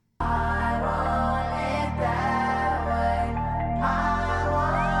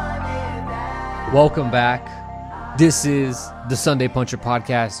Welcome back. This is the Sunday Puncher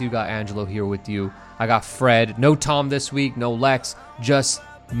Podcast. You got Angelo here with you. I got Fred. No Tom this week, no Lex. Just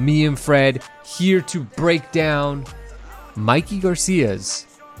me and Fred here to break down Mikey Garcia's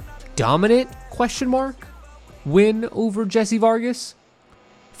dominant win over Jesse Vargas.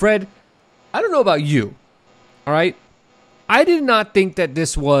 Fred, I don't know about you, all right? I did not think that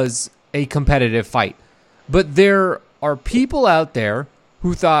this was a competitive fight, but there are people out there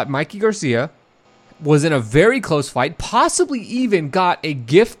who thought Mikey Garcia was in a very close fight, possibly even got a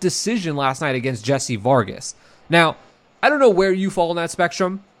gift decision last night against Jesse Vargas. Now, I don't know where you fall on that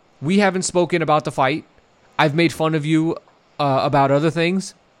spectrum. We haven't spoken about the fight. I've made fun of you about other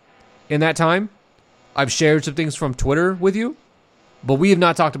things in that time. I've shared some things from Twitter with you, but we have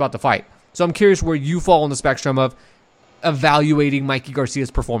not talked about the fight. So I'm curious where you fall on the spectrum of evaluating Mikey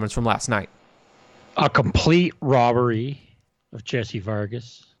Garcia's performance from last night. A complete robbery of Jesse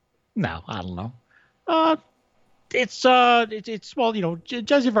Vargas. No, I don't know. It's well, you know,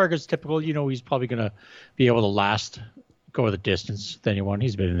 Jesse Vargas is typical. You know, he's probably gonna be able to go the distance with anyone.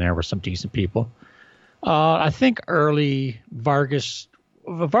 He's been in there with some decent people. I think early Vargas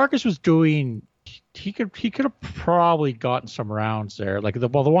was doing. He could have probably gotten some rounds there. Like the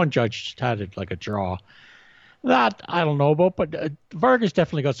one judge had it like a draw. That I don't know about, but Vargas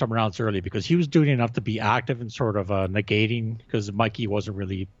definitely got some rounds early because he was doing enough to be active and sort of negating, because Mikey wasn't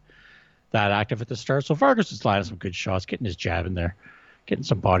really that active at the start. So Vargas was landing some good shots, getting his jab in there, getting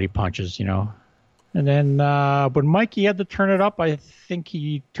some body punches, you know. And then when Mikey had to turn it up, I think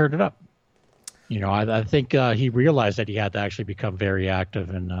he turned it up. You know, I think he realized that he had to actually become very active,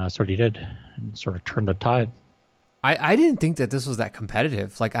 and that's what he did, and sort of turned the tide. I didn't think that this was that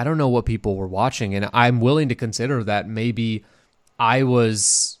competitive. Like, I don't know what people were watching, and I'm willing to consider that maybe I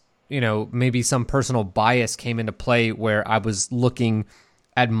was, you know, maybe some personal bias came into play where I was looking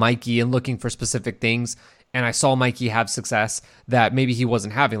at Mikey and looking for specific things, and I saw Mikey have success that maybe he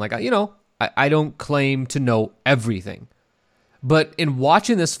wasn't having. Like, you know, I don't claim to know everything. But in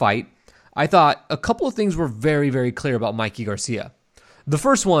watching this fight, I thought a couple of things were very, very clear about Mikey Garcia. The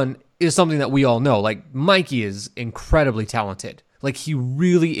first one is something that we all know. Like, Mikey is incredibly talented. Like, he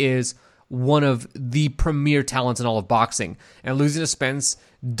really is one of the premier talents in all of boxing. And losing to Spence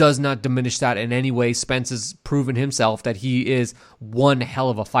does not diminish that in any way. Spence has proven himself that he is one hell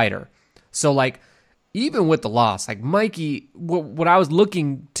of a fighter. So, like, even with the loss, like, Mikey, what I was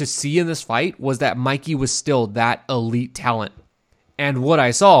looking to see in this fight was that Mikey was still that elite talent. And what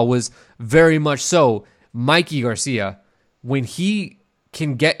I saw was very much so Mikey Garcia, when he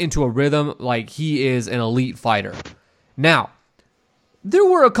can get into a rhythm, like, he is an elite fighter. Now, there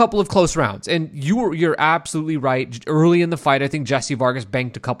were a couple of close rounds, and you're absolutely right. Early in the fight, I think Jesse Vargas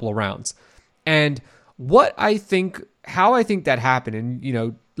banked a couple of rounds. And how I think that happened, and, you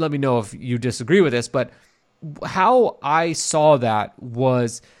know, let me know if you disagree with this, but how I saw that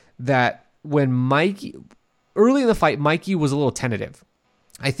was that when early in the fight, Mikey was a little tentative.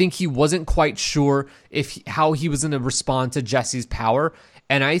 I think he wasn't quite sure how he was going to respond to Jesse's power,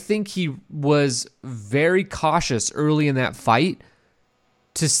 and I think he was very cautious early in that fight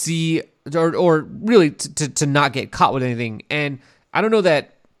to see, or really to not get caught with anything. And I don't know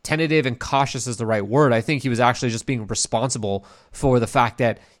that tentative and cautious is the right word. I think he was actually just being responsible for the fact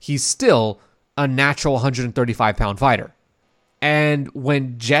that he's still a natural 135-pound fighter. And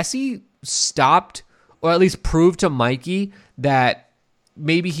when Jesse stopped, or at least proved to Mikey that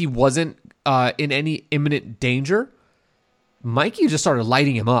maybe he wasn't in any imminent danger, Mikey just started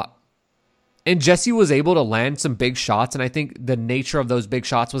lighting him up. And Jesse was able to land some big shots, and I think the nature of those big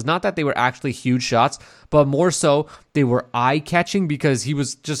shots was not that they were actually huge shots, but more so they were eye-catching, because he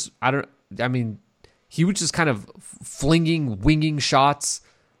was just, he was just kind of winging shots,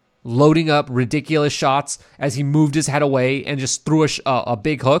 loading up ridiculous shots as he moved his head away and just threw a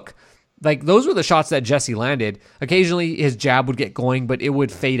big hook. Like, those were the shots that Jesse landed. Occasionally his jab would get going, but it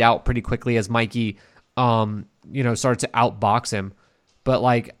would fade out pretty quickly as Mikey, started to outbox him. But,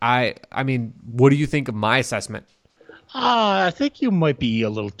 like, I mean, what do you think of my assessment? I think you might be a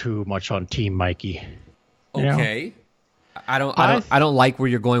little too much on Team Mikey. Okay. I don't like where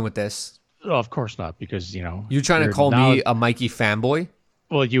you're going with this. Oh, of course not, because, you know. You're trying to call me a Mikey fanboy?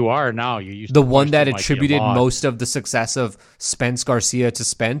 Well, you are now. You used the one that attributed most of the success of Spence Garcia to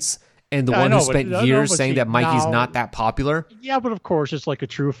Spence, and the one who spent years saying that Mikey's not that popular. Yeah, but of course, it's like a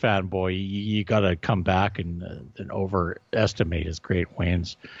true fanboy. You got to come back and overestimate his great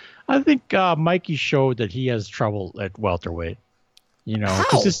wins. I think Mikey showed that he has trouble at welterweight. You know,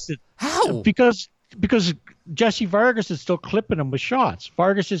 How? Because Jesse Vargas is still clipping him with shots.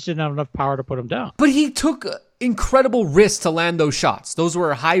 Vargas just didn't have enough power to put him down. But he took incredible risks to land those shots. Those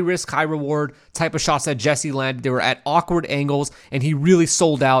were high risk, high reward type of shots that Jesse landed. They were at awkward angles, and he really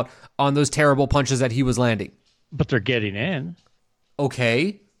sold out on those terrible punches that he was landing. But they're getting in.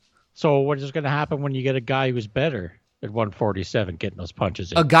 Okay. So what is going to happen when you get a guy who's better at 147 getting those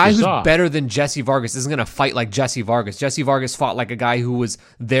punches in? A guy who's better than Jesse Vargas isn't going to fight like Jesse Vargas. Jesse Vargas fought like a guy who was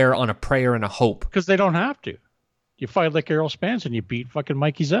there on a prayer and a hope. Because they don't have to. You fight like Errol Spence and you beat fucking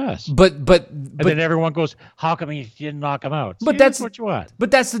Mikey's ass. But then everyone goes, how come he didn't knock him out? But that's what you want. But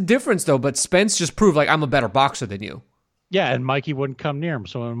that's the difference, though. But Spence just proved, like, I'm a better boxer than you. Yeah, and Mikey wouldn't come near him.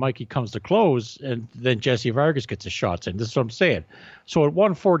 So when Mikey comes to close, and then Jesse Vargas gets his shots in. This is what I'm saying. So at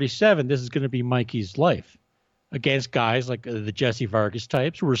 147, this is going to be Mikey's life against guys like the Jesse Vargas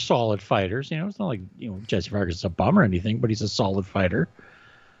types who are solid fighters. It's not like Jesse Vargas is a bum or anything, but he's a solid fighter.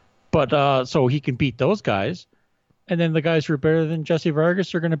 But so he can beat those guys. And then the guys who are better than Jesse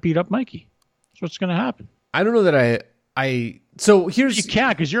Vargas are going to beat up Mikey. That's what's going to happen. I don't know that so here's... You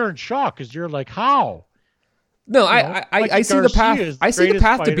can't, because you're in shock, because you're like, how? No, I see the path. I see the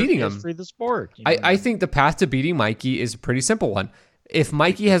path to beating him. The sport, I think the path to beating Mikey is a pretty simple one. If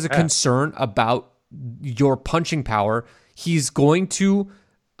Mikey has a concern about your punching power, he's going to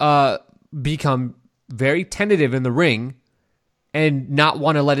become very tentative in the ring and not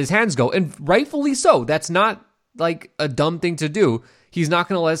want to let his hands go. And rightfully so. That's not like a dumb thing to do. He's not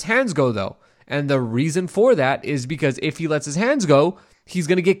going to let his hands go, though. And the reason for that is because if he lets his hands go, he's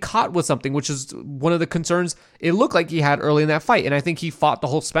going to get caught with something, which is one of the concerns it looked like he had early in that fight. And I think he fought the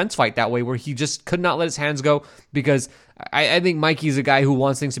whole Spence fight that way, where he just could not let his hands go, because I think Mikey's a guy who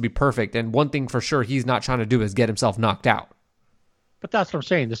wants things to be perfect. And one thing for sure he's not trying to do is get himself knocked out. But that's what I'm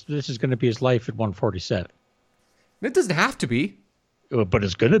saying. This is going to be his life at 147. It doesn't have to be. But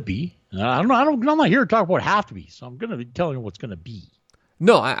it's going to be. I'm not here to talk about have to be. So I'm going to be telling you what's going to be.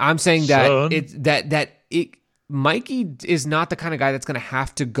 No, I'm saying that Mikey is not the kind of guy that's going to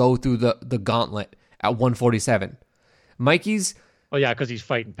have to go through the gauntlet at 147. Mikey's... Oh, yeah, because he's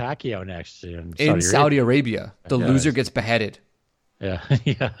fighting Pacquiao next in Saudi Arabia. The loser gets beheaded. Yeah,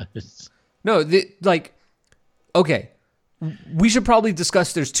 yeah. No, okay. We should probably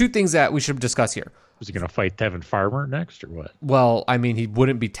discuss... There's two things that we should discuss here. Was he going to fight Tevin Farmer next or what? Well, I mean, he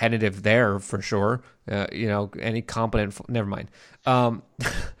wouldn't be tentative there for sure. Any competent... Never mind.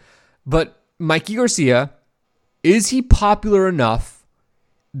 But Mikey Garcia, is he popular enough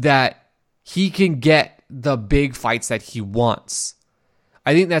that he can get the big fights that he wants?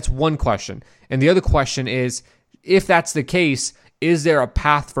 I think that's one question. And the other question is, if that's the case, is there a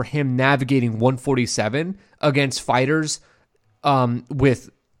path for him navigating 147 against fighters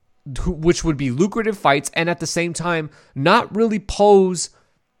which would be lucrative fights, and at the same time not really pose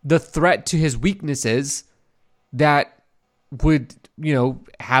the threat to his weaknesses that would,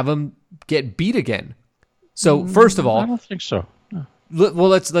 have him get beat again? So first of all, I don't think so. No. Well,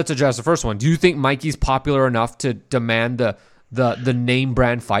 let's address the first one. Do you think Mikey's popular enough to demand the name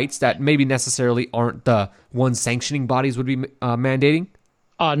brand fights that maybe necessarily aren't the ones sanctioning bodies would be mandating?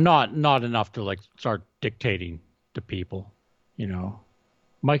 Not enough to start dictating to people.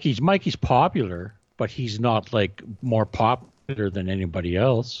 Mikey's popular, but he's not more popular than anybody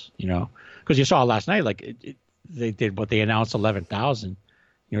else. Because you saw last night, they did what they announced 11,000.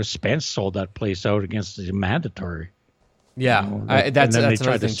 Spence sold that place out against the mandatory. Yeah, that's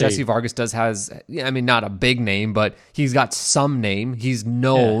another thing. Jesse Vargas has, not a big name, but he's got some name. He's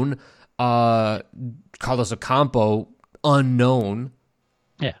known. Yeah. Carlos Ocampo, unknown.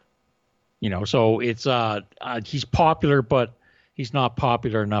 Yeah. So it's he's popular, but he's not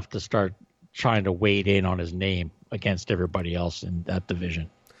popular enough to start trying to wade in on his name against everybody else in that division.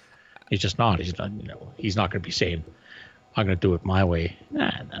 He's just not. He's not. He's not going to be saying, "I'm going to do it my way."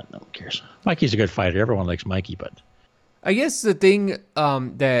 No one cares. Mikey's a good fighter. Everyone likes Mikey, but I guess the thing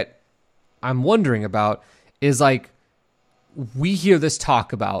that I'm wondering about is we hear this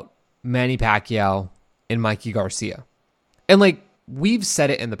talk about Manny Pacquiao and Mikey Garcia, and we've said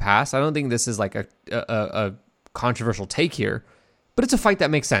it in the past. I don't think this is a controversial take here, but it's a fight that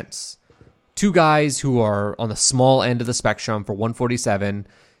makes sense. Two guys who are on the small end of the spectrum for 147.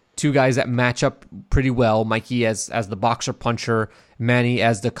 Two guys that match up pretty well. Mikey as the boxer puncher, Manny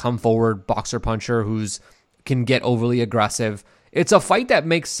as the come forward boxer puncher who's can get overly aggressive. It's a fight that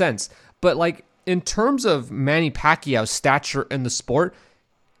makes sense. But in terms of Manny Pacquiao's stature in the sport,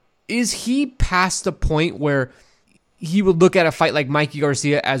 is he past the point where he would look at a fight like Mikey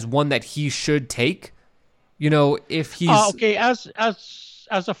Garcia as one that he should take? If he's okay as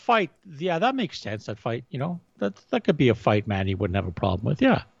a fight, yeah, that makes sense. That fight, that could be a fight Manny wouldn't have a problem with.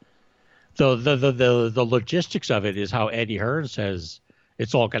 Yeah. The logistics of it is how Eddie Hearn says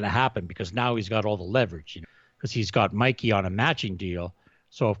it's all going to happen because now he's got all the leverage, because he's got Mikey on a matching deal.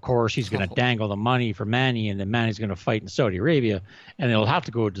 So of course he's going to dangle the money for Manny, and then Manny's going to fight in Saudi Arabia, and it'll have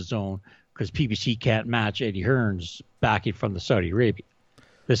to go to DAZN because PBC can't match Eddie Hearn's backing from the Saudi Arabia.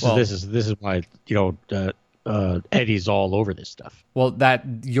 This is why Eddie's all over this stuff. Well, that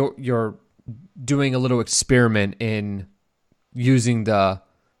you're doing a little experiment in using the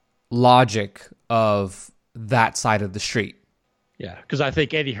logic of that side of the street. Yeah, because I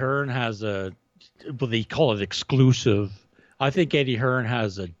think Eddie Hearn has they call it exclusive. I think Eddie Hearn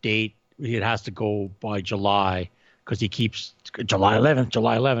has a date. It has to go by July because he keeps July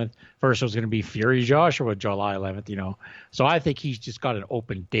 11th. First it was going to be Fury Joshua July 11th, So I think he's just got an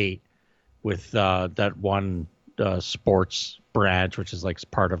open date with that one sports branch, which is like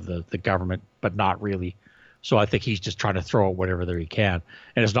part of the government, but not really. So I think he's just trying to throw out whatever there he can.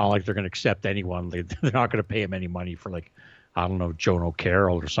 And it's not like they're going to accept anyone. They're not going to pay him any money for, like, I don't know, Joan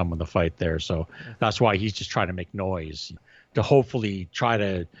O'Carroll or someone to fight there. So that's why he's just trying to make noise to hopefully try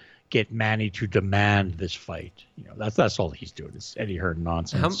to get Manny to demand this fight. That's all he's doing. It's Eddie Hearn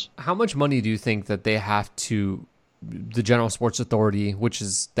nonsense. How much money do you think that they have to, the General Sports Authority,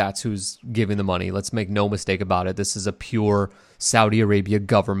 that's who's giving the money? Let's make no mistake about it. This is a pure Saudi Arabia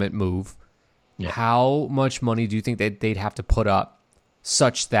government move. Yeah. How much money do you think they'd have to put up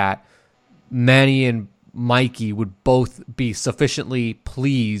such that Manny and Mikey would both be sufficiently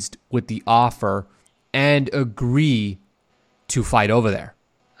pleased with the offer and agree to fight over there?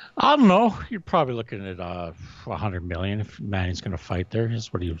 I don't know. You're probably looking at $100 million if Manny's going to fight there.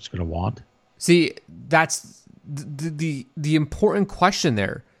 That's what he was going to want. See, that's the important question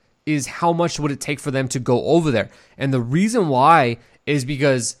there is how much would it take for them to go over there? And the reason why is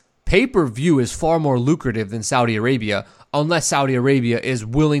because pay-per-view is far more lucrative than Saudi Arabia unless Saudi Arabia is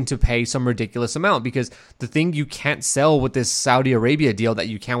willing to pay some ridiculous amount, because the thing you can't sell with this Saudi Arabia deal that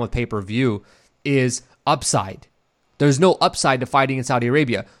you can with pay-per-view is upside. There's no upside to fighting in Saudi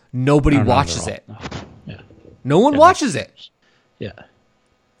Arabia. Nobody watches it. No. Yeah. No one watches it. Yeah.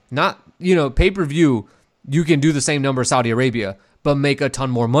 Not, pay-per-view, you can do the same number as Saudi Arabia, but make a ton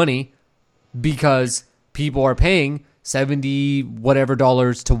more money because people are paying $70 whatever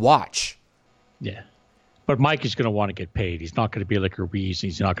to watch. Yeah. But Mike is going to want to get paid. He's not going to be like Ruiz.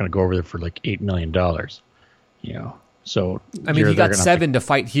 He's not going to go over there for like $8 million. So I mean, he got $7 to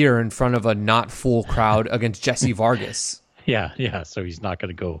fight here in front of a not full crowd against Jesse Vargas. Yeah. So he's not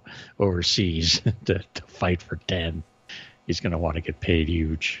going to go overseas to fight for 10. He's going to want to get paid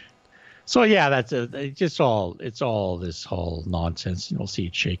huge. So yeah, it's all this whole nonsense. We'll see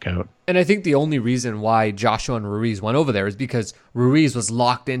it shake out. And I think the only reason why Joshua and Ruiz went over there is because Ruiz was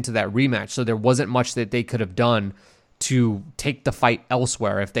locked into that rematch. So there wasn't much that they could have done to take the fight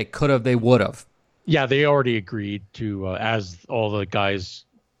elsewhere. If they could have, they would have. Yeah, they already agreed to, as all the guys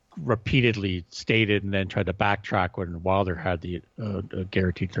repeatedly stated and then tried to backtrack when Wilder had the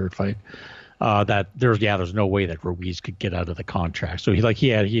guaranteed third fight. That there's no way that Ruiz could get out of the contract. So he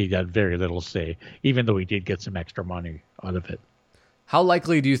had very little say, even though he did get some extra money out of it. How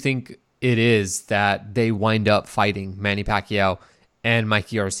likely do you think it is that they wind up fighting Manny Pacquiao and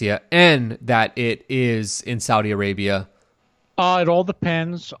Mikey Garcia, and that it is in Saudi Arabia? It all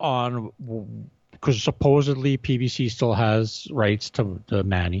depends on, because supposedly PBC still has rights to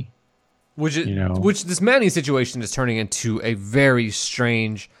Manny. Which this Manny situation is turning into a very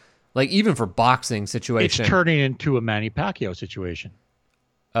strange, like even for boxing situation. It's turning into a Manny Pacquiao situation.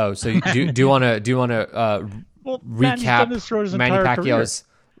 Oh, so do you want to recap Manny Pacquiao's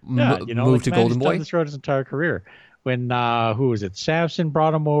move to Golden Boy? Done this throughout his entire career. When who was it? Samson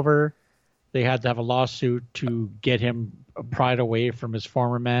brought him over. They had to have a lawsuit to get him pried away from his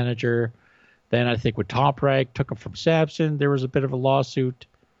former manager. Then I think with Top Rank took him from Samson, there was a bit of a lawsuit.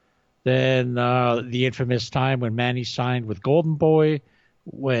 Then the infamous time when Manny signed with Golden Boy,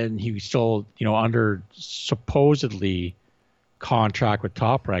 when he was still, under supposedly contract with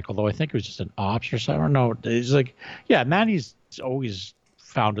Top Rank, although I think it was just an option or something. I don't know. It's like, yeah, Manny's always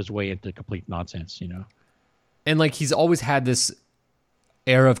found his way into complete nonsense, And like he's always had this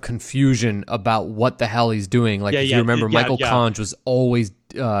air of confusion about what the hell he's doing. Like if you remember, Michael Conge was always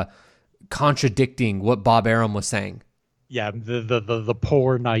contradicting what Bob Arum was saying. Yeah, the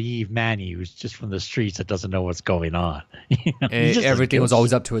poor naive Manny who's just from the streets that doesn't know what's going on. And everything was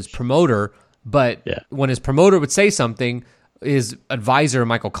always up to his promoter. But when his promoter would say something, his advisor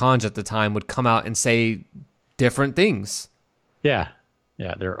Michael Conge at the time would come out and say different things. Yeah.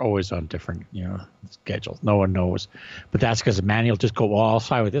 Yeah, they're always on different, schedules. No one knows. But that's because Manny will just go, well, I'll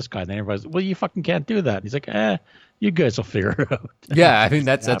side with this guy. And then everybody's, well, you fucking can't do that. And he's like, you guys will figure it out. Yeah, I mean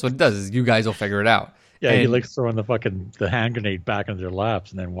that's what it does. Is you guys will figure it out. Yeah, he likes throwing the hand grenade back into their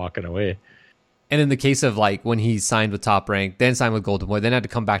laps and then walking away. And in the case of like when he signed with Top Rank, then signed with Golden Boy, then had to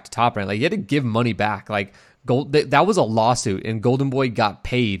come back to Top Rank, like he had to give money back. Like that was a lawsuit, and Golden Boy got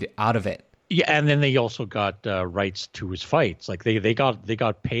paid out of it. Yeah, and then they also got rights to his fights. Like they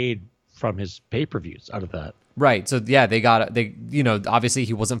got paid from his pay-per-views out of that. Right. So yeah, they obviously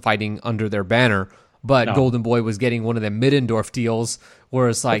he wasn't fighting under their banner, but no. Golden Boy was getting one of the Middendorf deals where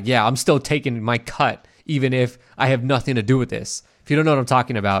it's like, yeah, I'm still taking my cut even if I have nothing to do with this. If you don't know what I'm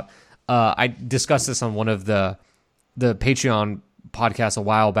talking about, I discussed this on one of the Patreon podcasts a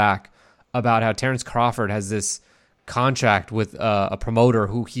while back about how Terrence Crawford has this contract with a promoter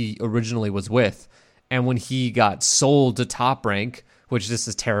who he originally was with, and when he got sold to Top Rank, which this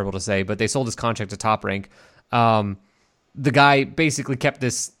is terrible to say, but they sold his contract to Top Rank, the guy basically kept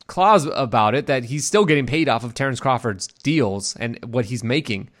this clause about it that he's still getting paid off of Terrence Crawford's deals and what he's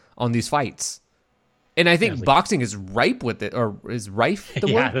making on these fights. And I think boxing is ripe with it, or is rife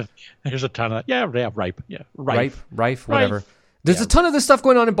the word? There's a ton of ripe. Yeah, rife, whatever. There's a ton of this stuff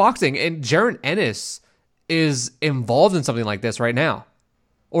going on in boxing, and Jaron Ennis is involved in something like this right now,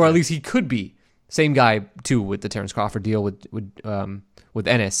 or at least he could be. Same guy too with the Terrence Crawford deal with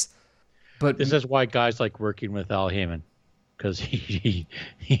Ennis. But this is why guys like working with Al Heyman, because he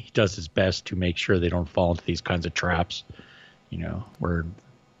does his best to make sure they don't fall into these kinds of traps. Where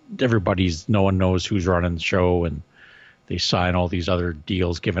no one knows who's running the show, and they sign all these other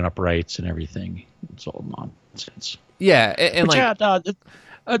deals, giving up rights and everything. It's all nonsense. Yeah, and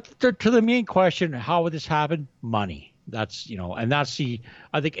to the main question, how would this happen? Money. That's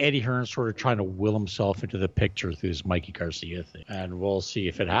I think Eddie Hearn's sort of trying to will himself into the picture through this Mikey Garcia thing, and we'll see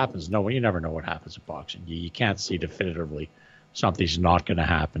if it happens. No, you never know what happens in boxing. You can't see definitively something's not going to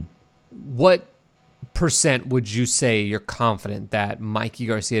happen. What percent would you say you're confident that Mikey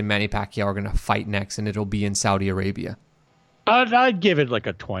Garcia and Manny Pacquiao are going to fight next, and it'll be in Saudi Arabia? I'd give it like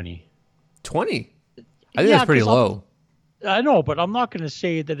a 20. 20? I think that's pretty low. I know, but I'm not going to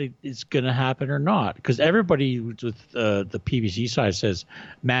say that it's going to happen or not, because everybody with the PBC side says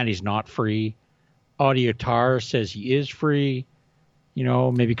Manny's not free. Audie Attar says he is free.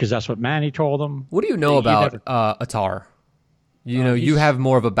 Maybe because that's what Manny told him. What do you know about Attar? You have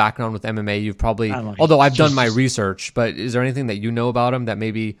more of a background with MMA. You've probably, although I've done my research, but is there anything that you know about him that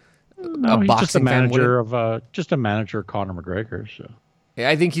maybe he's just a manager of Conor McGregor. So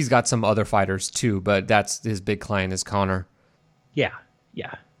I think he's got some other fighters too, but that's his big client is Conor. Yeah.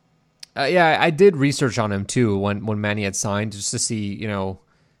 I did research on him too when Manny had signed, just to see,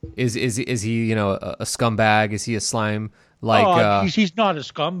 is he a scumbag? Is he a slime? He's not a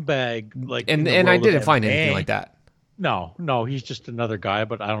scumbag. And I didn't find anything like that. No, he's just another guy,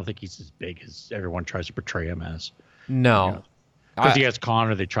 but I don't think he's as big as everyone tries to portray him as. No. Because he has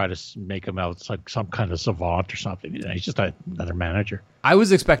Conor, they try to make him out like some kind of savant or something. He's just another manager. I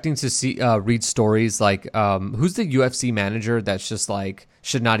was expecting to read stories like, who's the UFC manager that's just like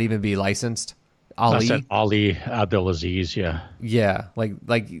should not even be licensed? Ali? Ali Abdelaziz, yeah. Yeah,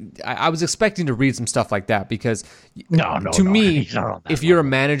 I was expecting to read some stuff like that because to me, if you're a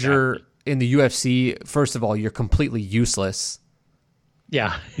manager in the UFC, first of all, you're completely useless.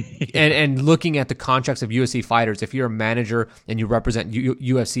 Yeah. and looking at the contracts of UFC fighters, if you're a manager and you represent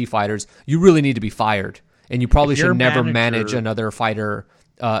UFC fighters, you really need to be fired. And you probably should never manage another fighter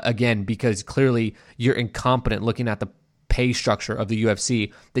again, because clearly you're incompetent looking at the pay structure of the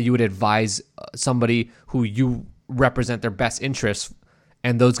UFC, that you would advise somebody who you represent their best interests,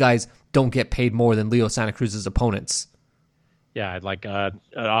 and those guys don't get paid more than Leo Santa Cruz's opponents. Yeah, like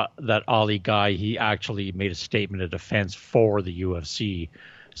that Ali guy, he actually made a statement of defense for the UFC,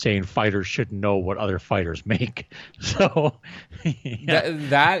 saying fighters shouldn't know what other fighters make. So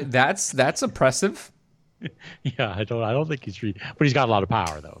that's oppressive. Yeah, I don't think he's really, but he's got a lot of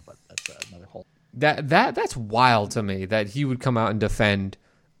power though. But that's another whole. That's wild to me that he would come out and defend.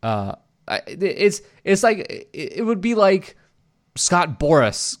 It's like it would be like Scott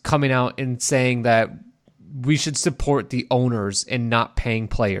Boras coming out and saying that we should support the owners and not paying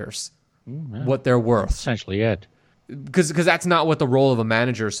players what they're worth. That's essentially it. Because that's not what the role of a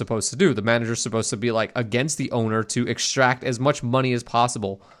manager is supposed to do. The manager is supposed to be like against the owner to extract as much money as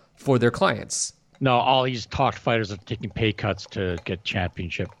possible for their clients. No, all these top fighters are taking pay cuts to get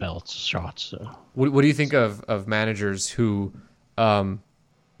championship belts, shots. So. What do you think of managers who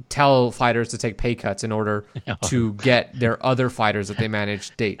tell fighters to take pay cuts in order to get their other fighters that they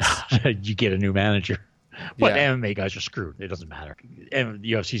manage dates? You get a new manager. But Yeah. MMA guys are screwed. It doesn't matter. And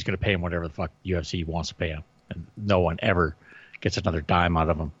UFC is going to pay him whatever the fuck UFC wants to pay him, and no one ever gets another dime out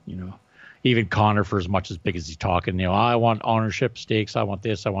of him. Even Connor, for as much as big as he's talking, I want ownership stakes. I want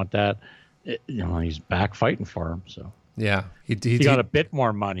this. I want that. He's back fighting for him. So Yeah. he got a bit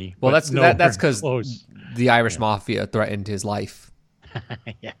more money. Well, but that's because close. the Irish mafia threatened his life.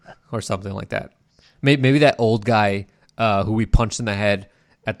 Yeah. Or something like that. Maybe that old guy who we punched in the head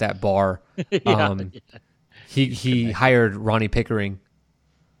at that bar. He hired Ronnie Pickering.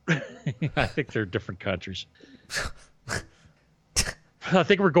 I think they're different countries. I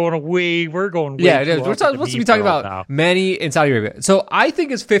think we're going way. Yeah, it is. We're supposed to be talking about now. Manny in Saudi Arabia. So I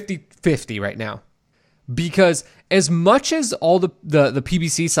think it's 50-50 right now. Because as much as all the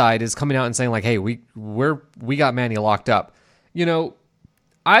PBC side is coming out and saying like, hey, we got Manny locked up.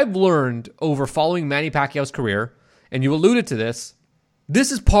 I've learned over following Manny Pacquiao's career, and you alluded to this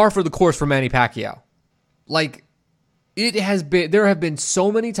is par for the course for Manny Pacquiao. Like, there have been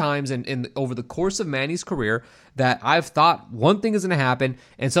so many times in over the course of Manny's career that I've thought one thing is going to happen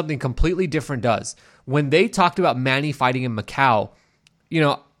and something completely different does. When they talked about Manny fighting in Macau,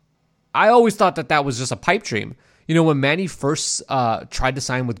 I always thought that was just a pipe dream. When Manny first tried to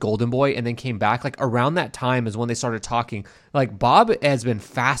sign with Golden Boy and then came back, like around that time is when they started talking. Like Bob has been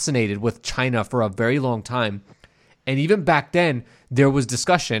fascinated with China for a very long time. And even back then, there was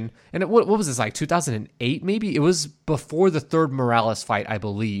discussion. And what was this, like 2008 maybe? It was before the third Morales fight, I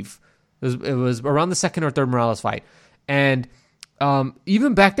believe. It was around the second or third Morales fight. And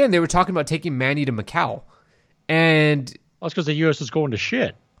even back then, they were talking about taking Manny to Macau. And that's because the U.S. is going to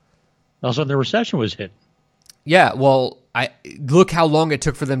shit. That's when the recession was hit. Yeah, well, look how long it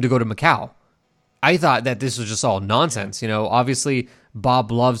took for them to go to Macau. I thought that this was just all nonsense. Obviously,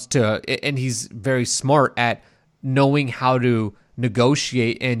 Bob loves to, and he's very smart at knowing how to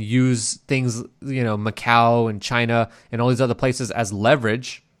negotiate and use things, Macau and China and all these other places as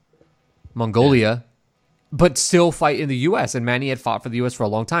leverage, Mongolia, but still fight in the U.S. And Manny had fought for the U.S. for a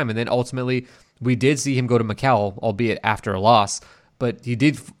long time. And then ultimately, we did see him go to Macau, albeit after a loss, but he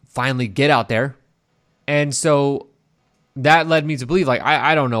did finally get out there. And so that led me to believe, like,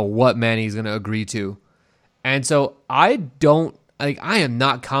 I don't know what Manny's going to agree to. And so I am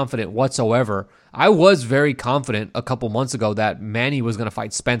not confident whatsoever. I was very confident a couple months ago that Manny was going to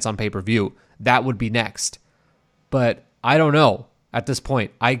fight Spence on pay-per-view. That would be next. But I don't know at this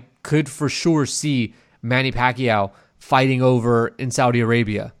point. I could for sure see Manny Pacquiao fighting over in Saudi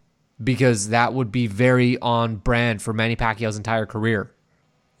Arabia because that would be very on brand for Manny Pacquiao's entire career,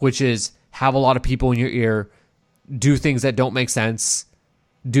 which is have a lot of people in your ear, do things that don't make sense,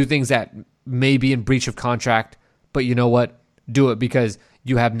 do things that may be in breach of contract, but you know what? Do it because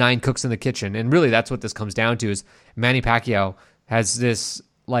you have 9 cooks in the kitchen. And really that's what this comes down to is Manny Pacquiao has this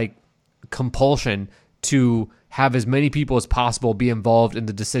like compulsion to have as many people as possible be involved in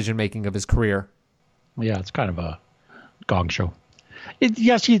the decision-making of his career. Yeah, it's kind of a gong show. So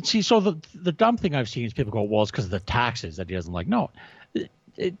the dumb thing I've seen is people go, well, it's because of the taxes that he doesn't like. No.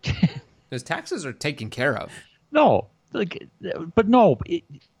 His taxes are taken care of. No. He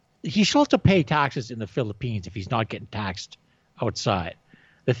still has to pay taxes in the Philippines if he's not getting taxed outside.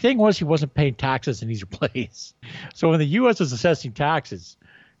 The thing was he wasn't paying taxes in either place. So when the U.S. is assessing taxes,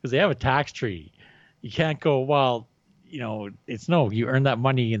 because they have a tax treaty, you can't go, well, you earn that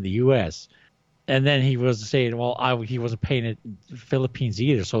money in the U.S., and then he was saying, well, he wasn't paying it in the Philippines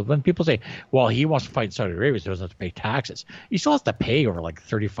either. So when people say, well, he wants to fight in Saudi Arabia, so he doesn't have to pay taxes. He still has to pay over like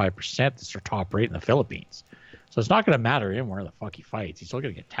 35%. That's their top rate in the Philippines. So it's not going to matter him where the fuck he fights. He's still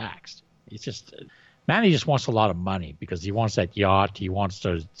going to get taxed. It's just, Manny just wants a lot of money because he wants that yacht. He wants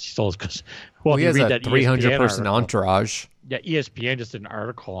to, he has a 300-person entourage. Yeah, ESPN just did an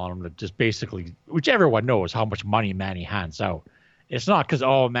article on him that just basically, which everyone knows how much money Manny hands out. It's not because,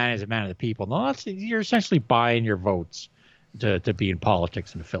 Manny's a man of the people. No, you're essentially buying your votes to be in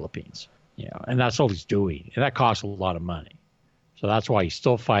politics in the Philippines. And that's all he's doing. And that costs a lot of money. So that's why he's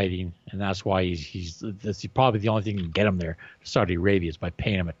still fighting. And that's why that's probably the only thing that can get him there to Saudi Arabia is by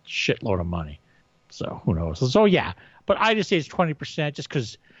paying him a shitload of money. So who knows? So yeah, but I just say it's 20% just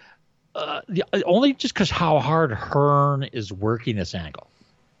because how hard Hearn is working this angle.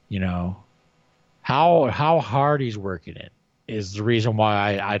 How hard he's working it is the reason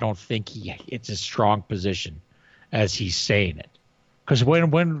why I don't think it's a strong position as he's saying it. Because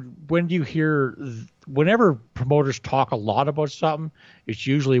when you hear, whenever promoters talk a lot about something, it's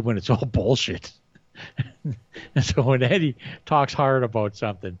usually when it's all bullshit. And so when Eddie talks hard about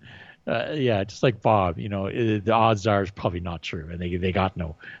something, just like Bob, the odds are it's probably not true, and they got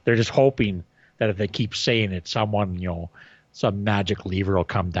no. They're just hoping that if they keep saying it, someone some magic lever will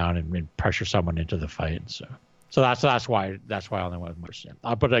come down and pressure someone into the fight. So that's why I only went with Morrison.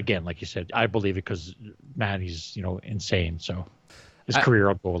 But again, like you said, I believe it because he's insane. So his career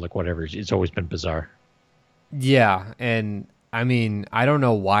will go like whatever. It's always been bizarre. Yeah, and I mean, I don't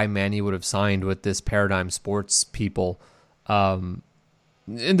know why Manny would have signed with this Paradigm Sports people. And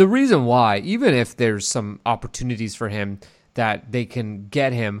the reason why, even if there's some opportunities for him that they can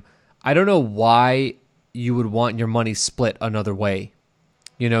get him, I don't know why you would want your money split another way.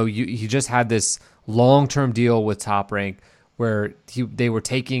 You just had this long-term deal with Top Rank where they were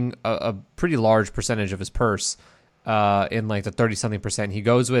taking a pretty large percentage of his purse in like the 30-something percent. He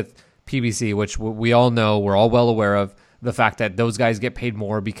goes with PBC, which we all know, we're all well aware of, the fact that those guys get paid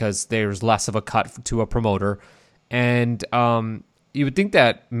more because there's less of a cut to a promoter. And you would think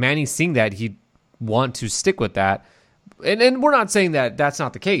that Manny, seeing that, he'd want to stick with that. And we're not saying that that's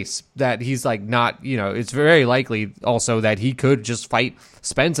not the case, that he's like not, it's very likely also that he could just fight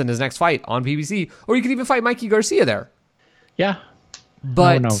Spence in his next fight on PBC, or he could even fight Mikey Garcia there. Yeah.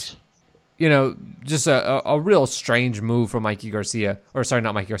 But, who knows? Just a real strange move from Mikey Garcia, or sorry,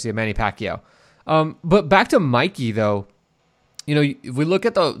 not Mikey Garcia, Manny Pacquiao. But back to Mikey though, if we look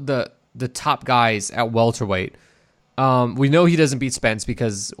at the top guys at welterweight, we know he doesn't beat Spence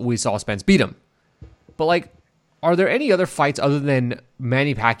because we saw Spence beat him. But like, are there any other fights other than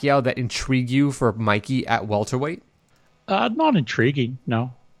Manny Pacquiao that intrigue you for Mikey at welterweight? Not intriguing.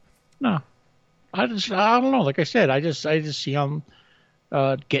 No. I don't know. Like I said, I just see him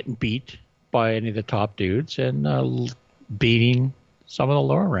getting beat by any of the top dudes and beating some of the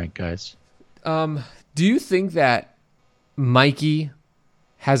lower ranked guys. Do you think that Mikey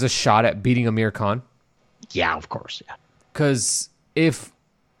has a shot at beating Amir Khan? Yeah, of course. Yeah. Because if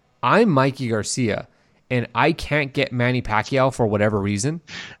I'm Mikey Garcia and I can't get Manny Pacquiao for whatever reason,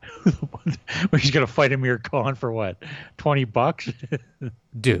 he's gonna fight Amir Khan for what, $20?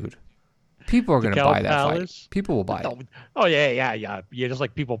 Dude, people are gonna buy that fight. People will buy it. Oh yeah. Just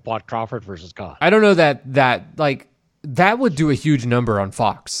like people bought Crawford versus Khan. I don't know that would do a huge number on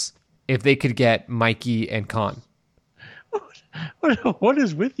Fox if they could get Mikey and Khan. What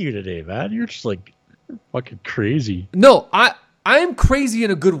is with you today, man? You're just like fucking crazy. No, I'm crazy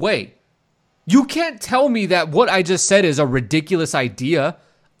in a good way. You can't tell me that what I just said is a ridiculous idea.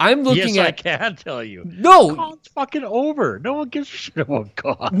 I'm looking at... I can tell you. No. Khan's fucking over. No one gives a shit about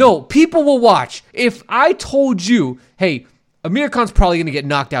Khan. No, people will watch. If I told you, hey, Amir Khan's probably going to get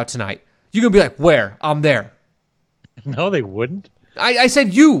knocked out tonight, you're going to be like, where? I'm there. No, they wouldn't. I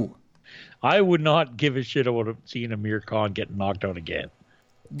said you. I would not give a shit about seeing Amir Khan get knocked out again.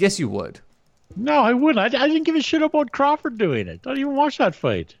 Yes, you would. No, I wouldn't. I didn't give a shit about Crawford doing it. Don't even watch that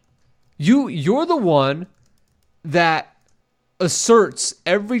fight. You're the one that asserts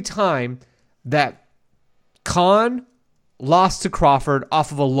every time that Khan lost to Crawford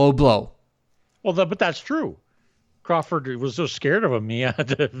off of a low blow. Well, but that's true. Crawford was so scared of him, he had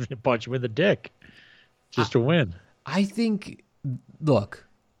to punch him in the dick just to win. I think, look,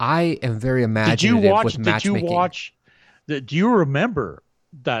 I am very imaginative with matchmaking. Do you remember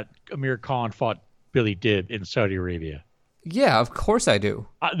that Amir Khan fought Billy Dib in Saudi Arabia? Yeah, of course I do.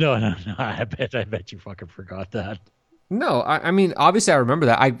 No. I bet you fucking forgot that. No, I mean, obviously I remember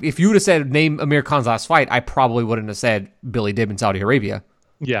that. If you would have said name Amir Khan's last fight, I probably wouldn't have said Billy Dib in Saudi Arabia.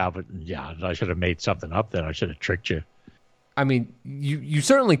 Yeah, I should have made something up then. I should have tricked you. I mean, you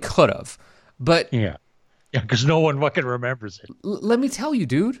certainly could have, but yeah, because no one fucking remembers it. Let me tell you,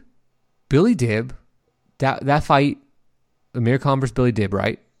 dude, Billy Dib, that fight, Amir Khan versus Billy Dib,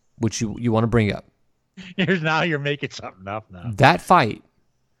 right? Which you want to bring up. Now you're making something up now. That fight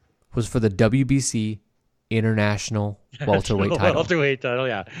was for the WBC International Welterweight title. Welterweight title,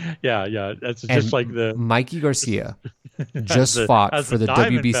 yeah. That's and just like the Mikey Garcia just fought for the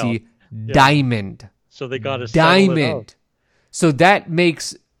WBC Diamond. So they got a Diamond. So that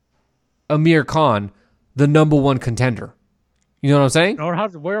makes Amir Khan the number one contender. You know what I'm saying?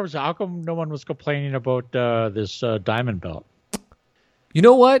 How come no one was complaining about this Diamond belt? You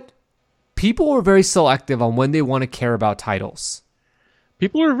know what? People were very selective on when they want to care about titles.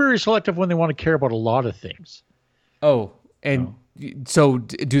 People are very selective when they want to care about a lot of things. Oh, and so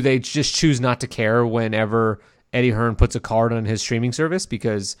do they just choose not to care whenever Eddie Hearn puts a card on his streaming service?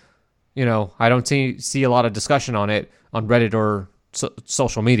 Because, I don't see a lot of discussion on it on Reddit or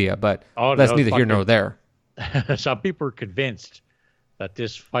social media, but that's neither here nor there. Some people are convinced that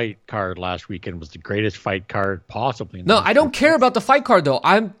this fight card last weekend was the greatest fight card possibly. No, I don't care about the fight card, though.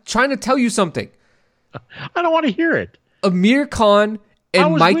 I'm trying to tell you something. I don't want to hear it. Amir Khan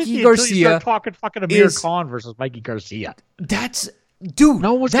and Mikey Garcia. You start talking fucking Amir Khan versus Mikey Garcia. That's Dude,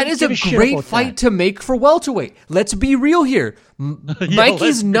 No one's that gonna is give a a shit great about fight that. to make for welterweight. Let's be real here. let's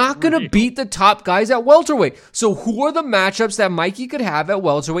Mikey's be not going to real. beat the top guys at welterweight. So who are the matchups that Mikey could have at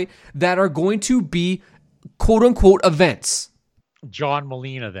welterweight that are going to be quote-unquote events? John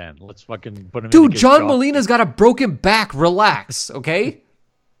Molina, then. Let's fucking put him in. Dude, against John Molina's got a broken back. Relax, okay?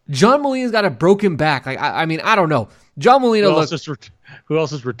 John Molina's got a broken back. Like, I mean, I don't know. John Molina Who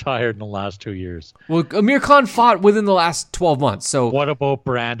else is retired in the last 2 years? Well, Amir Khan fought within the last 12 months. So What about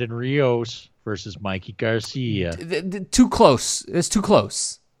Brandon Rios versus Mikey Garcia? too close. It's too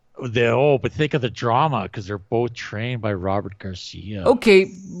close. But think of the drama because they're both trained by Robert Garcia.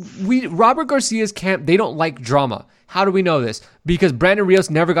 Okay, Robert Garcia's camp, they don't like drama. How do we know this? Because Brandon Rios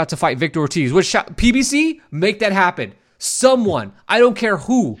never got to fight Victor Ortiz. PBC, make that happen. Someone, I don't care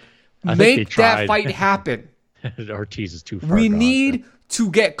who, I think they make that tried. fight happen. Ortiz is too far We gone. need to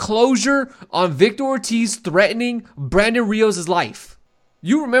get closure on Victor Ortiz threatening Brandon Rios' life.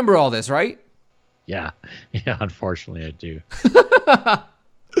 You remember all this, right? Yeah, unfortunately, I do.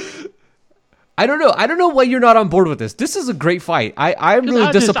 I don't know. I don't know why you're not on board with this. This is a great fight. I'm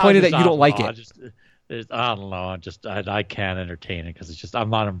really disappointed that you don't like it. I don't know. I can't entertain it because it's just I'm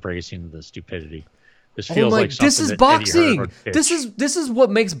not embracing the stupidity. This Oh feels my! like This something is that Eddie Hearn boxing. would pitch. This is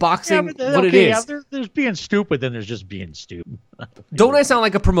what makes boxing what it Yeah, is. there's being stupid, then there's just being stupid. Don't I sound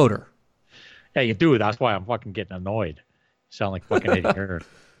like a promoter? Yeah, you do. That's why I'm fucking getting annoyed. You sound like fucking Eddie Hearn.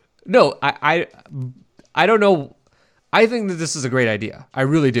 No, I don't know. I think that this is a great idea. I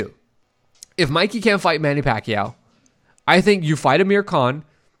really do. If Mikey can't fight Manny Pacquiao, I think you fight Amir Khan.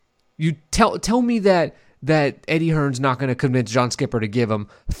 You tell me that Eddie Hearn's not going to convince John Skipper to give him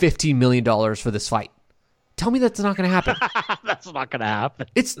 $15 million for this fight. Tell me that's not going to happen. That's not gonna happen.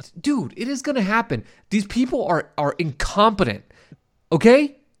 Dude, it is going to happen. These people are incompetent.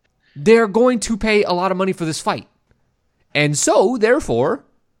 Okay? They're going to pay a lot of money for this fight. And so, therefore,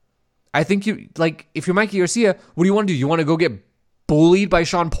 I think if you're Mikey Garcia, what do you want to do? You want to go get bullied by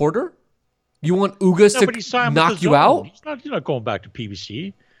Sean Porter? You want Ugas No, but he's to signed with knock the you Zone. out? He's not going back to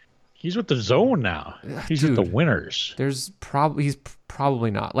PBC. He's with the Zone now. He's with Dude. the winners. He's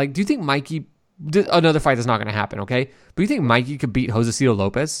probably not. Like, do you think Mikey? Another fight that's not going to happen, okay? But do you think Mikey could beat Josecito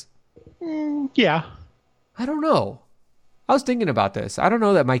Lopez? Yeah. I don't know. I was thinking about this. I don't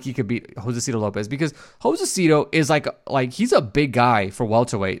know that Mikey could beat Josecito Lopez because Josecito is like he's a big guy for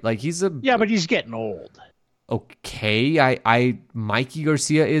welterweight. Like he's a Yeah, but he's getting old. okay. Mikey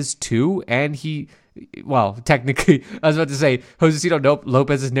Garcia is too, and technically, I was about to say Josecito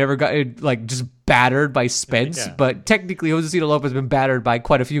Lopez has never gotten just battered by Spence, Yeah. but technically Josecito Lopez has been battered by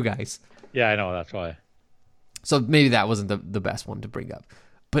quite a few guys. Yeah, I know. That's why. So maybe that wasn't the best one to bring up.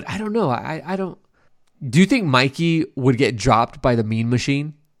 But I don't know. I don't. Do you think Mikey would get dropped by the Mean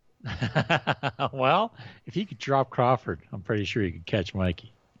Machine? Well, if he could drop Crawford, I'm pretty sure he could catch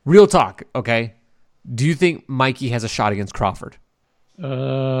Mikey. Real talk, okay? Do you think Mikey has a shot against Crawford?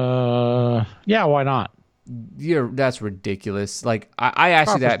 Yeah, why not? That's ridiculous. Like I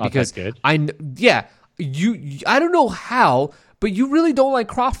asked you that Crawford's because not that good. I don't know how, but you really don't like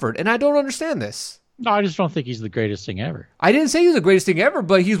Crawford, and I don't understand this. No, I just don't think he's the greatest thing ever. I didn't say he was the greatest thing ever,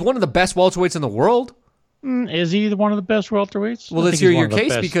 but he's one of the best welterweights in the world. Is he one of the best welterweights? Well, I let's think hear he's your one of the case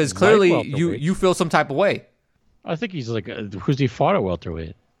best because light clearly welterweights. you feel some type of way. I think he's like who's he fought at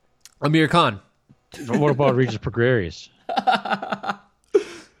welterweight? Amir Khan. What about Regis Progrerius?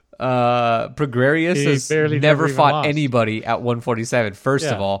 Progrerius He has barely never never even fought lost. anybody at 147. First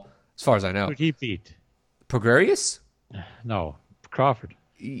of Yeah. all, as far as I know, Who'd he beat? Progrerius, No, Crawford.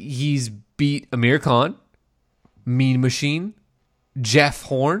 he's beat Amir Khan, Mean Machine, Jeff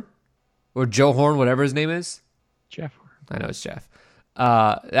Horn, or Joe Horn, whatever his name is. Jeff. I know it's Jeff.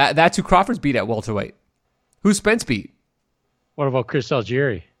 That's who Crawford's beat at welterweight. Who Spence beat? What about Chris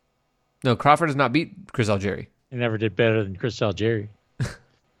Algieri? No, Crawford has not beat Chris Algieri. He never did better than Chris Algieri.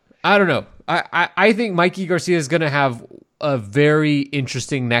 I don't know. I think Mikey Garcia is going to have a very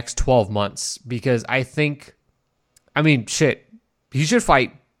interesting next 12 months because shit, he should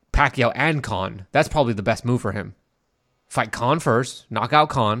fight Pacquiao and Khan. That's probably the best move for him. Fight Khan first, knock out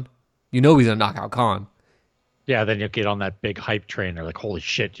Khan. You know he's going to knock out Khan. Yeah, then you'll get on that big hype train. They're like, holy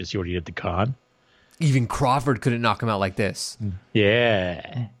shit, you see what he did to Khan? Even Crawford couldn't knock him out like this.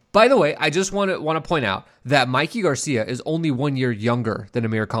 Yeah. By the way, I just want to point out that Mikey Garcia is only 1 year younger than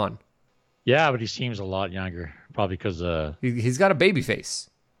Amir Khan. Yeah, but he seems a lot younger. Probably because, He's got a baby face.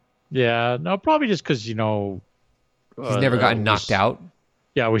 yeah, no, probably just because, He's never gotten knocked out.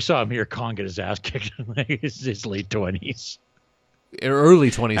 Yeah, we saw Amir Khan get his ass kicked in his late 20s.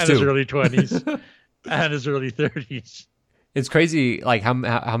 Early 20s And too. his early 20s. And his early 30s. It's crazy, like how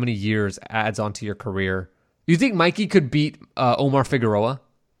many years adds onto your career. You think Mikey could beat Omar Figueroa?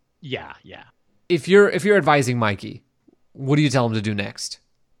 Yeah, yeah. If you're advising Mikey, what do you tell him to do next?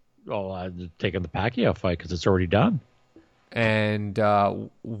 Oh, taking the Pacquiao fight because it's already done. And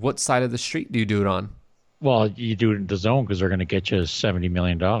what side of the street do you do it on? Well, you do it in the zone because they're going to get you $70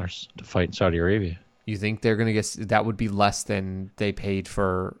 million to fight in Saudi Arabia. You think they're going to get that would be less than they paid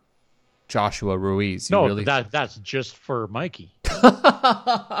for Joshua Ruiz? That's just for Mikey.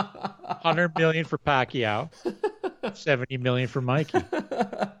 $100 million for Pacquiao, $70 million for Mikey.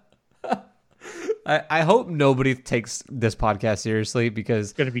 I hope nobody takes this podcast seriously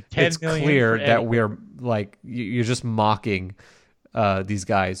because it's going to be $10 million clear that we're like you're just mocking these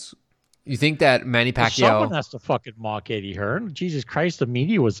guys. You think that Manny Pacquiao? Someone has to fucking mock Eddie Hearn. Jesus Christ, the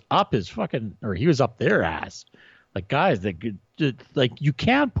media was up his fucking, or he was up their ass. Like guys, like you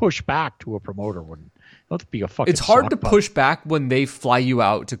can't push back to a promoter when you have to be a fucking. It's hard to push back when they fly you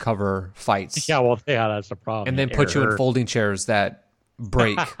out to cover fights. Yeah, well, yeah, that's the problem. And then put you in folding chairs that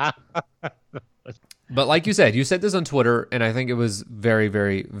break. But like you said this on Twitter, and I think it was very,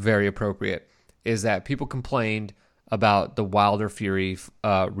 very, very appropriate, is that people complained about the Wilder Fury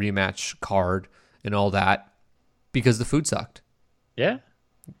rematch card and all that because the food sucked. Yeah.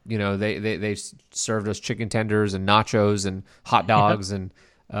 You know, they served us chicken tenders and nachos and hot dogs and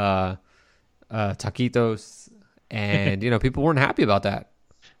taquitos, and, you know, people weren't happy about that.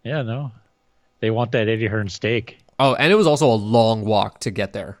 Yeah, no. They want that Eddie Hearn steak. Oh, and it was also a long walk to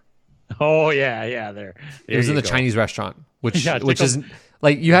get there. Oh, yeah, there it was in the Chinese restaurant, which is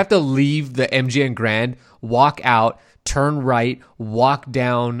like you have to leave the MGM Grand, walk out, turn right, walk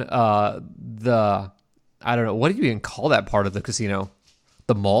down the, I don't know, what do you even call that part of the casino?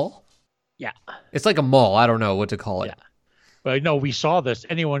 The mall? Yeah. It's like a mall. I don't know what to call it. Yeah. But no, we saw this.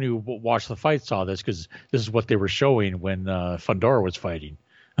 Anyone who watched the fight saw this because this is what they were showing when Fundora was fighting.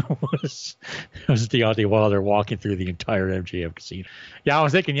 It was Deontay Wilder walking through the entire MGM casino. Yeah, I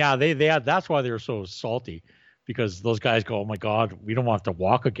was thinking, they had, that's why they were so salty, because those guys go, oh my God, we don't want to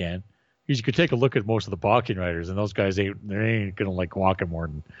walk again. Because you could take a look at most of the boxing writers, and those guys ain't gonna like walking more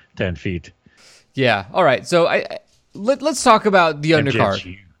than 10 feet. Yeah. All right. So let's talk about the undercard.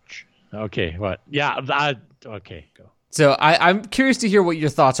 Huge. Okay. What? Yeah. Okay. Go. So I'm curious to hear what your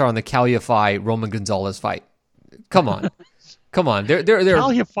thoughts are on the Calify Roman Gonzalez fight. Come on. Come on. They're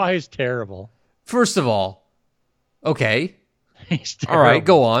Calify is terrible. First of all, okay. All right,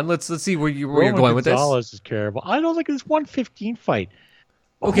 go on. Let's see where you're going with this. Gonzalez is terrible. I don't like this 115 fight.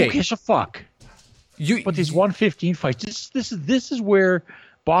 Okay. Who gives a fuck? But these 115 fights, this is where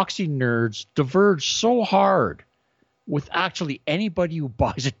boxing nerds diverge so hard with actually anybody who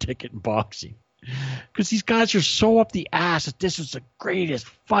buys a ticket in boxing. Because these guys are so up the ass that this is the greatest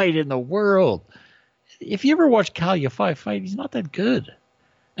fight in the world. If you ever watch Calify fight, he's not that good.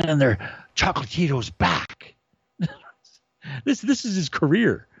 And they're Chocolatito's back. This is his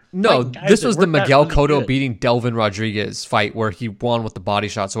career. No, this was the Miguel Cotto beating Delvin Rodriguez fight where he won with the body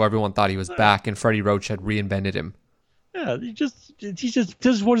shot, so everyone thought he was back, and Freddie Roach had reinvented him. Yeah, this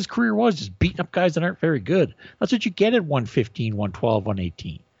is what his career was, just beating up guys that aren't very good. That's what you get at 115, 112,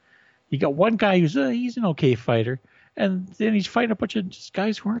 118. You got one guy who's he's an okay fighter, and then he's fighting a bunch of just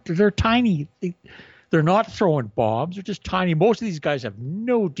guys who aren't. They're tiny. They're not throwing bombs. They're just tiny. Most of these guys have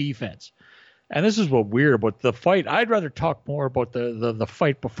no defense. And this is what weird about the fight. I'd rather talk more about the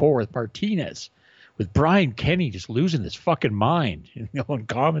fight before with Martinez, with Brian Kenny just losing his fucking mind, in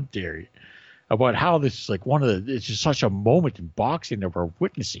commentary about how this is like it's just such a moment in boxing that we're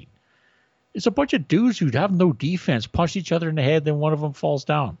witnessing. It's a bunch of dudes who have no defense, punch each other in the head, then one of them falls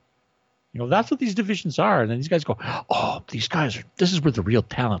down. That's what these divisions are. And then these guys go, oh, this is where the real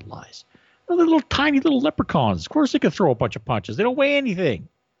talent lies. They're little tiny little leprechauns. Of course they can throw a bunch of punches. They don't weigh anything.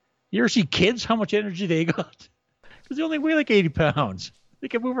 You ever see kids, how much energy they got? Because they only weigh like 80 pounds. They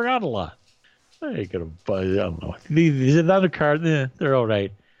can move around a lot. I don't know. These undercard, they're all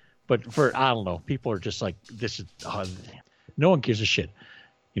right. But I don't know. People are just like, this is, no one gives a shit.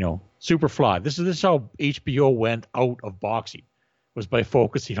 Superfly. This is how HBO went out of boxing, was by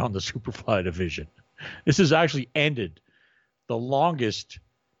focusing on the Superfly division. This has actually ended the longest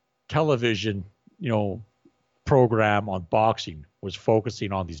television, program on boxing was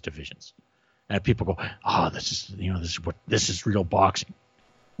focusing on these divisions, and people go, "Oh, this is real boxing."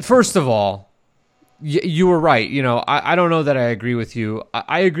 First of all, you were right. I don't know that I agree with you.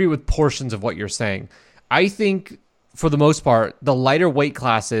 I agree with portions of what you're saying. I think, for the most part, the lighter weight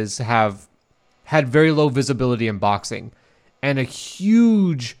classes have had very low visibility in boxing, and a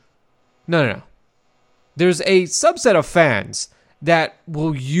huge no. There's a subset of fans that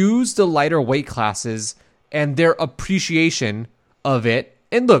will use the lighter weight classes and their appreciation of it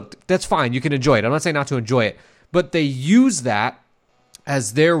And look, that's fine. You can enjoy it. I'm not saying not to enjoy it. But they use that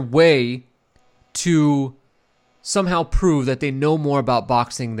as their way to somehow prove that they know more about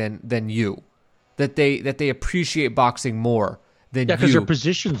boxing than you. That they appreciate boxing more than you. Yeah, because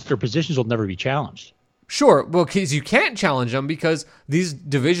their positions will never be challenged. Sure, well, because you can't challenge them because these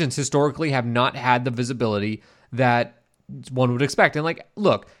divisions historically have not had the visibility that one would expect. And like,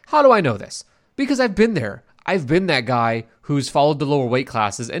 look, how do I know this? Because I've been there. I've been that guy who's followed the lower weight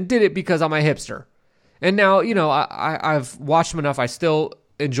classes and did it because I'm a hipster. And now, I've watched them enough. I still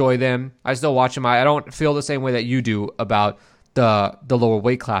enjoy them. I still watch them. I don't feel the same way that you do about the lower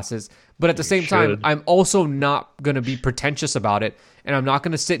weight classes. But at the same time, I'm also not going to be pretentious about it. And I'm not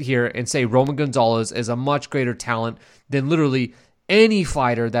going to sit here and say Roman Gonzalez is a much greater talent than literally any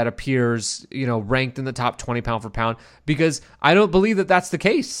fighter that appears, ranked in the top 20 pound for pound, because I don't believe that that's the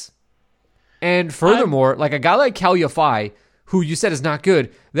case. And furthermore, like a guy like Kal Yafai, who you said is not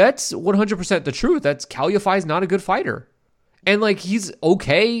good, that's 100% the truth. That's Kal Yafai is not a good fighter. And like, he's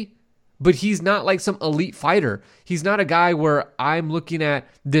okay, but he's not like some elite fighter. He's not a guy where I'm looking at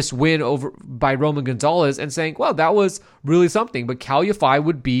this win over by Roman Gonzalez and saying, well, that was really something. But Kal Yafai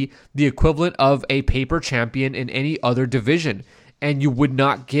would be the equivalent of a paper champion in any other division. And you would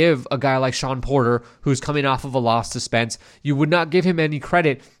not give a guy like Sean Porter, who's coming off of a loss to Spence, you would not give him any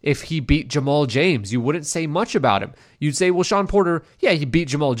credit if he beat Jamal James. You wouldn't say much about him. You'd say, well, Sean Porter, yeah, he beat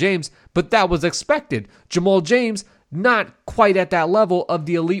Jamal James, but that was expected. Jamal James, not quite at that level of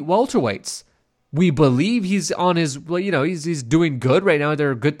the elite welterweights. We believe he's on his, he's doing good right now.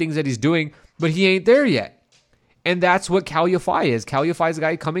 There are good things that he's doing, but he ain't there yet. And that's what Kal Yafai is. Kal Yafai is a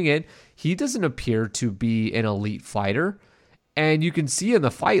guy coming in. He doesn't appear to be an elite fighter. And you can see in the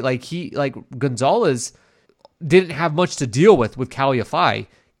fight, like Gonzalez didn't have much to deal with Kal Yafai.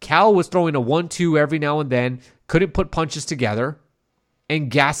 Cal was throwing a 1-2 every now and then, couldn't put punches together, and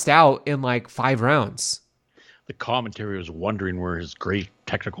gassed out in like 5 rounds. The commentary was wondering where his great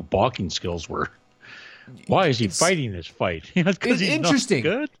technical boxing skills were. Why is he fighting this fight? It's interesting. Not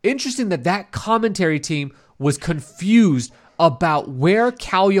good? Interesting that commentary team was confused about where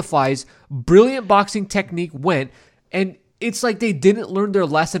Kal Yafai's brilliant boxing technique went, and it's like they didn't learn their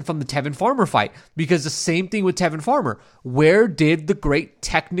lesson from the Tevin Farmer fight, because the same thing with Tevin Farmer. Where did the great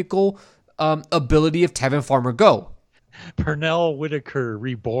technical ability of Tevin Farmer go? Pernell Whitaker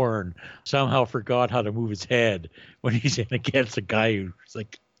reborn somehow forgot how to move his head when he's in against a guy who's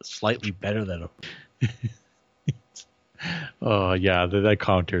like slightly better than him. Oh yeah, that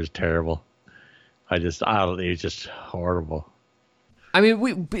commentary is terrible. It's just horrible. I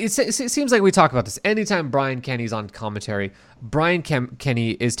mean, it seems like we talk about this anytime Brian Kenny's on commentary. Brian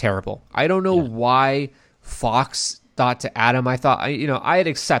Kenny is terrible. I don't know why Fox thought to add him. I thought, I had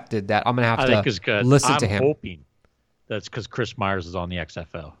accepted that I'm going to have to listen to him. I'm hoping that's because Chris Myers is on the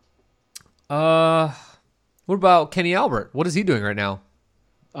XFL. What about Kenny Albert? What is he doing right now?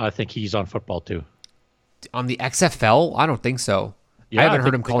 I think he's on football too. On the XFL? I don't think so. Yeah, I haven't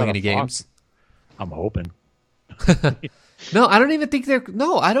heard him calling any games. I'm hoping. No, I don't even think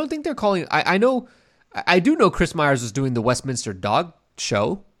I don't think they're calling. I do know Chris Myers was doing the Westminster Dog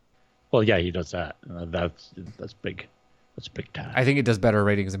Show. Well, yeah, he does that. That's big. That's big time. I think it does better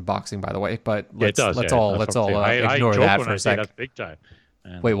ratings in boxing, by the way. But let's all ignore that for a second. That's big time.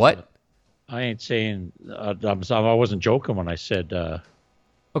 And, wait, what? I ain't saying. I wasn't joking when I said.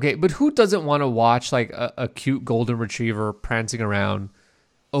 Okay, but who doesn't want to watch like a cute golden retriever prancing around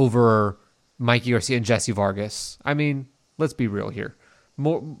over Mikey Garcia and Jesse Vargas? I mean, let's be real here.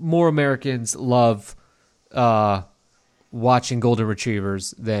 More Americans love watching golden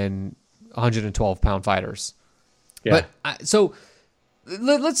retrievers than 112-pound fighters. Yeah. But so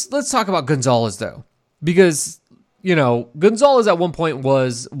let's talk about Gonzalez though, because Gonzalez at one point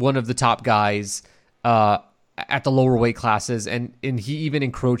was one of the top guys at the lower weight classes, and he even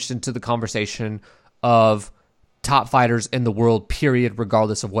encroached into the conversation of top fighters in the world, period,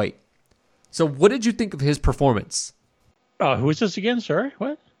 regardless of weight. So what did you think of his performance? Who is this again? Sorry,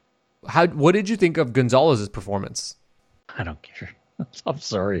 what? What did you think of Gonzalez's performance? I don't care. I'm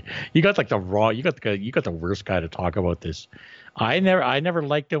sorry. You got like you got the worst guy to talk about this. I never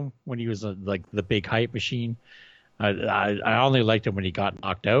liked him when he was like the big hype machine. I only liked him when he got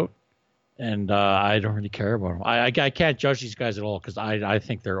knocked out, and I don't really care about him. I can't judge these guys at all because I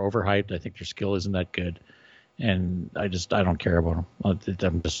think they're overhyped. I think their skill isn't that good, and I don't care about them.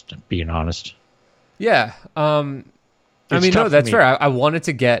 I'm just being honest. Yeah. I mean, no, that's fair. I wanted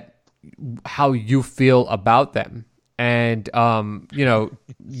to get how you feel about them. And,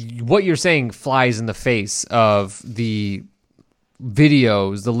 what you're saying flies in the face of the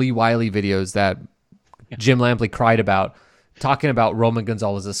videos, the Lee Wiley videos that Jim Lampley cried about talking about Roman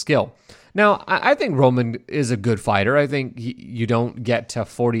Gonzalez's skill. Now, I think Roman is a good fighter. I think you don't get to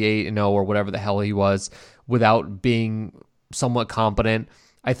 48-0 or whatever the hell he was without being somewhat competent.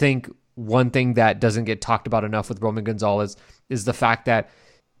 I think one thing that doesn't get talked about enough with Roman Gonzalez is the fact that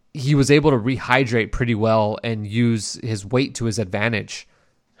he was able to rehydrate pretty well and use his weight to his advantage.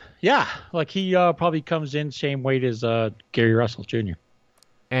 Yeah, like he probably comes in same weight as Gary Russell Jr.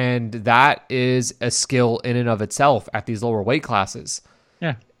 And that is a skill in and of itself at these lower weight classes.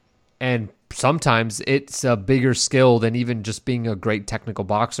 Yeah. And sometimes it's a bigger skill than even just being a great technical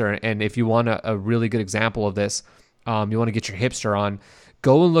boxer. And if you want a really good example of this, you want to get your hipster on,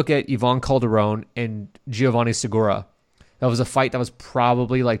 go and look at Ivan Calderon and Giovanni Segura. That was a fight that was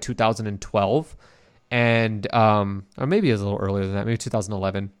probably like 2012. And, or maybe it was a little earlier than that, maybe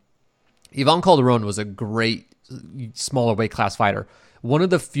 2011. Ivan Calderon was a great smaller weight class fighter. One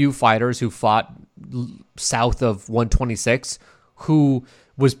of the few fighters who fought south of 126 who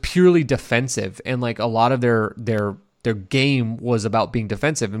was purely defensive, and like a lot of their game was about being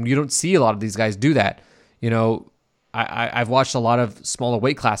defensive, and you don't see a lot of these guys do that. You know, I've watched a lot of smaller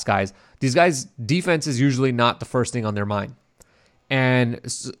weight class guys. These guys' defense is usually not the first thing on their mind, and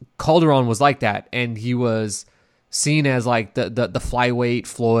Calderon was like that, and he was seen as like the flyweight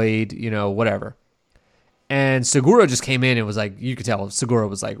Floyd, you know, whatever. And Segura just came in and was like, you could tell Segura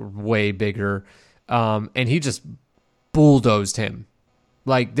was like way bigger, and he just bulldozed him.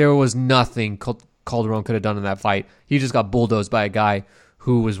 Like there was nothing Calderon could have done in that fight. He just got bulldozed by a guy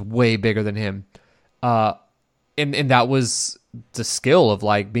who was way bigger than him. And that was the skill of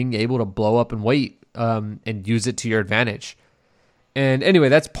like being able to blow up in weight and use it to your advantage. And anyway,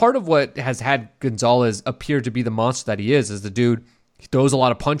 that's part of what has had Gonzalez appear to be the monster that he is the dude. He throws a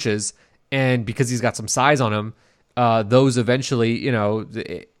lot of punches, and because he's got some size on him, those eventually, you know,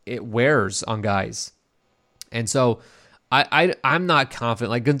 it wears on guys. And so I'm not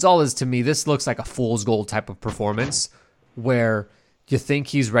confident. Like Gonzalez, to me, this looks like a fool's gold type of performance where you think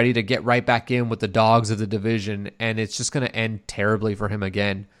he's ready to get right back in with the dogs of the division, and it's just going to end terribly for him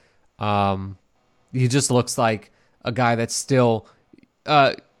again. He just looks like a guy that's still...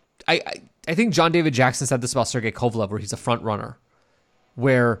 I think John David Jackson said this about Sergey Kovalev, where he's a front runner,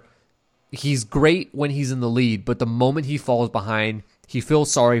 where he's great when he's in the lead, but the moment he falls behind, he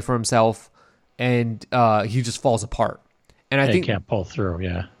feels sorry for himself, and he just falls apart. And I think he can't pull through,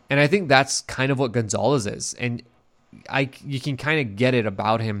 yeah. And I think that's kind of what Gonzalez is. And you can kind of get it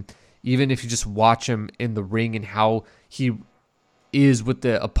about him, even if you just watch him in the ring and how he is with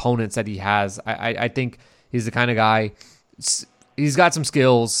the opponents that he has. I think he's the kind of guy, he's got some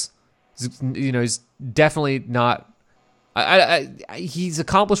skills. You know, he's definitely not... he's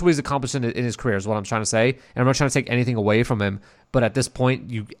accomplished what he's accomplished in his career is what I'm trying to say. And I'm not trying to take anything away from him. But at this point,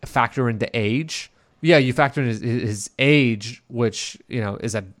 you factor in the age. Yeah, you factor in his age, which, you know,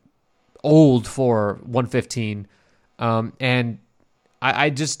 is old for 115. And I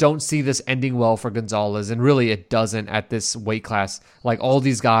just don't see this ending well for Gonzalez. And really, it doesn't at this weight class. Like all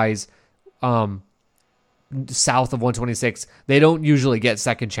these guys south of 126, they don't usually get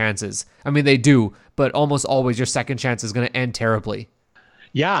second chances. I mean, they do, but almost always your second chance is going to end terribly.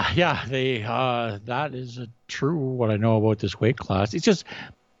 Yeah, they that is true. What I know about this weight class, it's just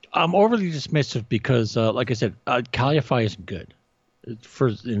I'm overly dismissive because, like I said, Calify isn't good.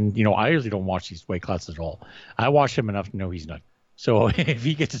 And you know, I usually don't watch these weight classes at all. I watch him enough to know he's not. So if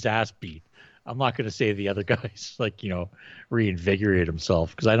he gets his ass beat, I'm not going to say the other guys like, you know, reinvigorate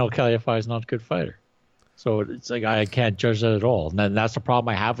himself, because I know Calify is not a good fighter. So it's like I can't judge that at all. And then that's the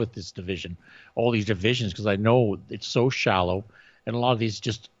problem I have with this division, all these divisions, because I know it's so shallow, and a lot of these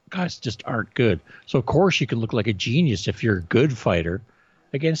guys just aren't good. So of course you can look like a genius if you're a good fighter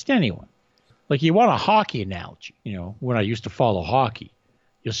against anyone. Like you want a hockey analogy, you know, when I used to follow hockey,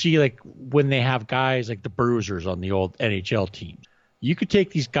 you'll see like when they have guys like the Bruisers on the old NHL teams. You could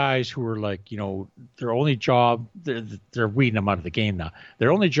take these guys who are like, you know, their only job, they're weeding them out of the game now.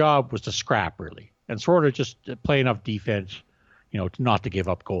 Their only job was to scrap, really, and sort of just play enough defense, you know, not to give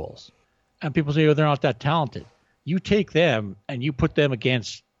up goals. And people say, oh, they're not that talented. You take them and you put them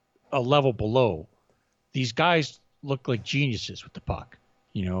against a level below. These guys look like geniuses with the puck.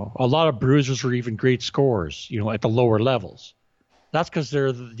 You know, a lot of bruisers are even great scorers, you know, at the lower levels. That's because they're,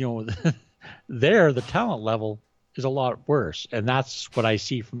 you know, the talent level is a lot worse. And that's what I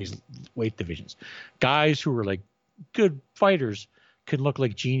see from these weight divisions. Guys who are like good fighters can look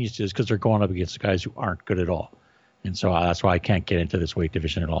like geniuses because they're going up against guys who aren't good at all. And so that's why I can't get into this weight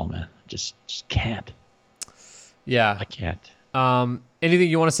division at all, man. Just can't. Yeah. I can't. Anything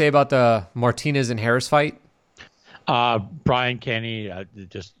you want to say about the Martinez and Harris fight? Brian Kenny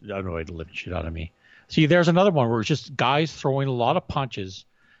just annoyed the living shit out of me. See, there's another one where it's just guys throwing a lot of punches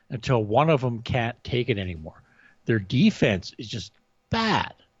until one of them can't take it anymore. Their defense is just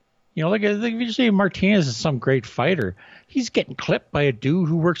bad. Like if you say Martinez is some great fighter, he's getting clipped by a dude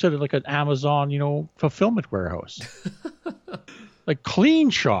who works at like an Amazon, fulfillment warehouse. Like clean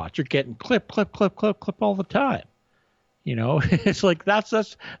shots, you're getting clip all the time. It's like that's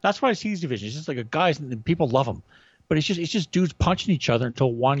why I see these divisions. It's just like a guys and people love them, but it's just dudes punching each other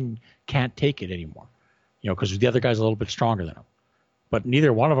until one can't take it anymore. Because the other guy's a little bit stronger than him. But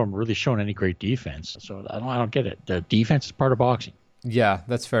neither one of them really shown any great defense. So I don't get it. The defense is part of boxing. Yeah,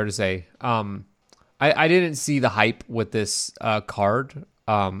 that's fair to say. I didn't see the hype with this card.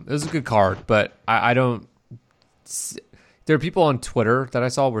 It was a good card, but I don't. There are people on Twitter that I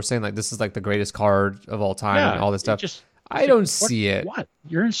saw were saying like this is like the greatest card of all time and all this stuff. I don't see it. What?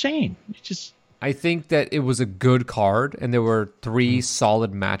 You're insane. I think that it was a good card, and there were 3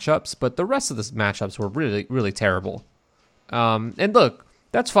 solid matchups, but the rest of the matchups were really, really terrible. And look,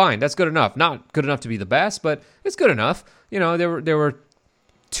 that's fine. That's good enough. Not good enough to be the best, but it's good enough. There were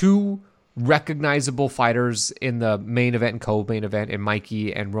 2 recognizable fighters in the main event and co-main event in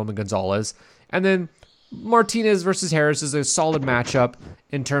Mikey and Roman Gonzalez. And then Martinez versus Harris is a solid matchup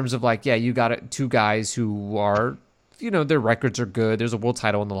in terms of like, yeah, you got 2 guys who are, their records are good. There's a world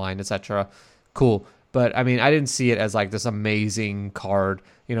title on the line, etc. Cool. But I mean, I didn't see it as like this amazing card.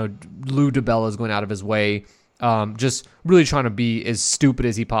 Lou DiBella is going out of his way, just really trying to be as stupid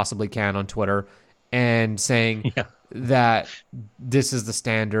as he possibly can on Twitter and saying that this is the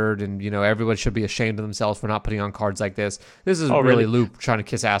standard and, everyone should be ashamed of themselves for not putting on cards like this. This is really Lou trying to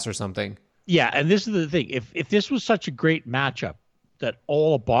kiss ass or something. Yeah, and this is the thing. If this was such a great matchup that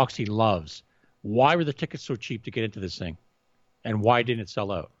all of boxing loves, why were the tickets so cheap to get into this thing? And why didn't it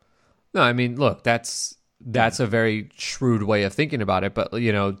sell out? No, I mean, look, that's a very shrewd way of thinking about it. But,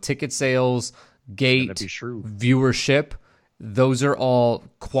 ticket sales, gate, viewership, those are all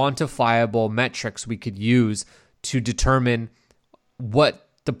quantifiable metrics we could use to determine what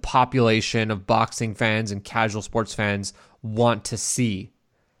the population of boxing fans and casual sports fans want to see.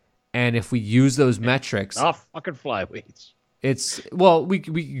 And if we use those metrics... fucking flyweights.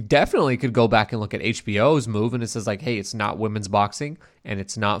 We definitely could go back and look at HBO's move, and it says like, hey, it's not women's boxing, and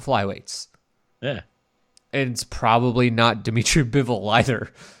it's not flyweights. Yeah. And it's probably not Dimitri Bivol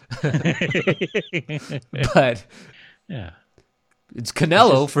either. But yeah, it's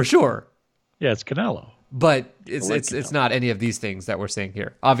Canelo for sure. Yeah, it's Canelo. But it's not any of these things that we're saying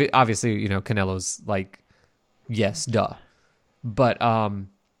here. Obviously, Canelo's like, yes, duh. But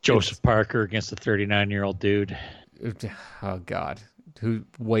Joseph Parker against a 39-year-old dude. Oh God, who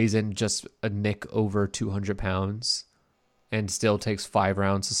weighs in just a nick over 200 pounds and still takes 5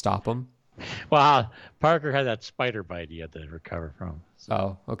 rounds to stop him. Well, Parker had that spider bite he had to recover from. So.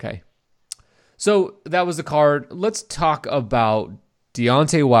 Oh, okay. So that was the card. Let's talk about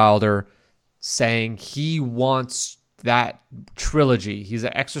Deontay Wilder saying he wants that trilogy. He's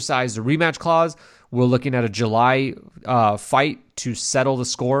exercised the rematch clause. We're looking at a July fight to settle the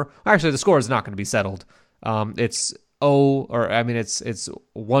score. Actually, the score is not going to be settled. It's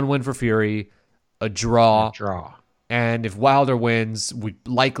 1 win for Fury, a draw. And if Wilder wins, we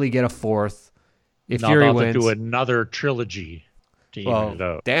likely get a 4th. If Fury wins, do another trilogy to even it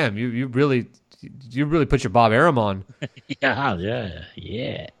out. Damn, you really put your Bob Arum on.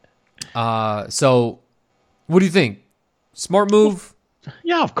 Yeah. So what do you think? Smart move?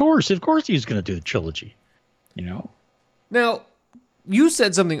 Yeah, of course. Of course he's going to do the trilogy. Now, you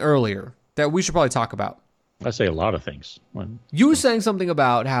said something earlier that we should probably talk about. I say a lot of things. You were saying something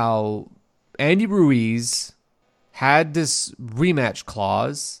about how Andy Ruiz had this rematch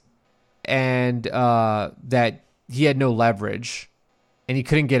clause and that he had no leverage and he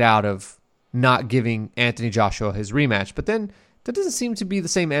couldn't get out of not giving Anthony Joshua his rematch. But then that doesn't seem to be the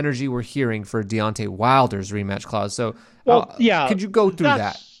same energy we're hearing for Deontay Wilder's rematch clause. So, could you go through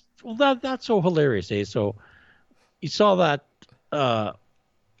that? Well, that's so hilarious, eh? So you saw that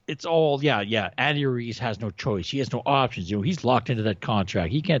it's all, Andy Ruiz has no choice. He has no options. He's locked into that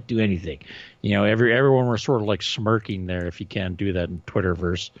contract. He can't do anything. Everyone was sort of like smirking there, if you can do that in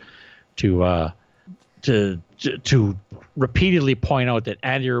Twitterverse, to repeatedly point out that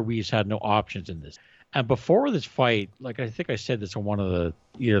Andy Ruiz had no options in this. And before this fight, like I think I said this on one of the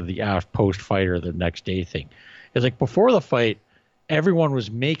either the post fight or the next day thing, it's like before the fight, everyone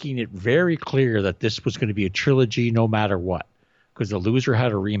was making it very clear that this was going to be a trilogy no matter what, because the loser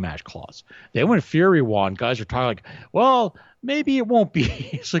had a rematch clause. Then when Fury won, guys are talking like, well, maybe it won't be.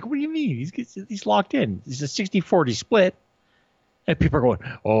 It's like, what do you mean? He's locked in. It's a 60-40 split. And people are going,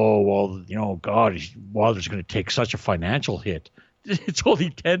 oh, well, God, Wilder's going to take such a financial hit It's only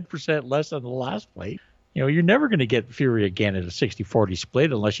 10% less than the last fight. You're never going to get Fury again at a 60-40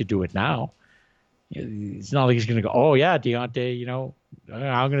 split unless you do it now. It's not like he's going to go, oh, yeah, Deontay,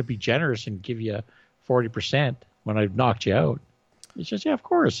 I'm going to be generous and give you 40% when I've knocked you out. It's just, yeah, of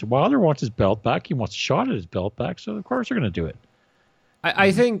course. Wilder wants his belt back. He wants a shot at his belt back. So, of course, they're going to do it.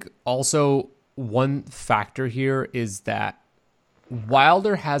 I think also one factor here is that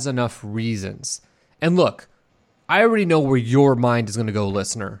Wilder has enough reasons. And look, I already know where your mind is going to go,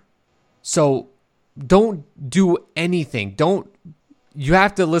 listener. So don't do anything. You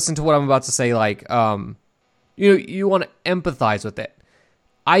have to listen to what I'm about to say. Like, you want to empathize with it.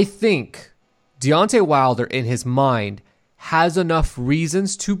 I think Deontay Wilder in his mind has enough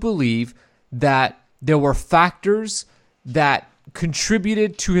reasons to believe that there were factors that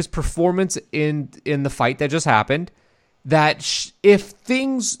contributed to his performance in the fight that just happened, that if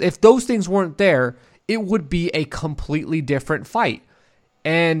those things weren't there, it would be a completely different fight.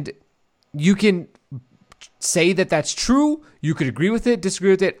 And you can say that that's true. You could agree with it,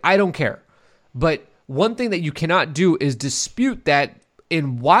 disagree with it. I don't care. But one thing that you cannot do is dispute that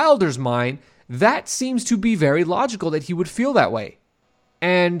in Wilder's mind, that seems to be very logical that he would feel that way.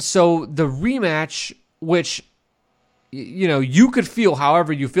 And so the rematch, which, you could feel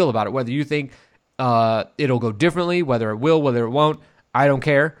however you feel about it, whether you think it'll go differently, whether it will, whether it won't, I don't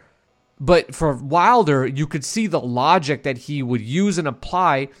care. But for Wilder, you could see the logic that he would use and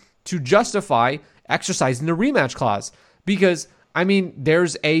apply to justify exercising the rematch clause. Because,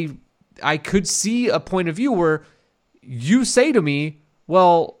 I could see a point of view where you say to me,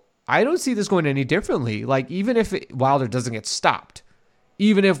 well, I don't see this going any differently. Like, even if Wilder doesn't get stopped,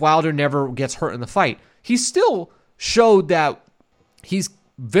 even if Wilder never gets hurt in the fight, he still showed that he's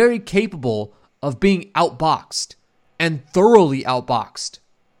very capable of being outboxed and thoroughly outboxed.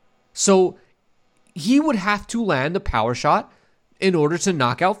 So he would have to land a power shot in order to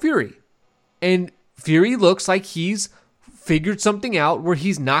knock out Fury. And Fury looks like he's figured something out where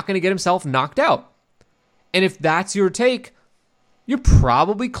he's not going to get himself knocked out. And if that's your take, you're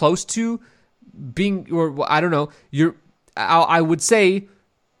probably close to being, or I don't know, I would say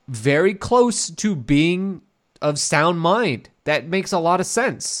very close to being of sound mind. That makes a lot of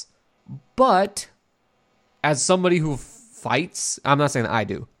sense. But as somebody who fights, I'm not saying that I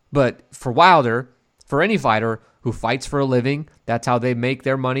do, but for Wilder, for any fighter who fights for a living, that's how they make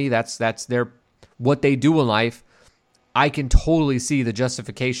their money. That's their what they do in life. I can totally see the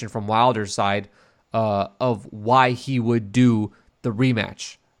justification from Wilder's side of why he would do the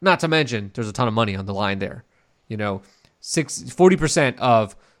rematch. Not to mention, there's a ton of money on the line there. 40%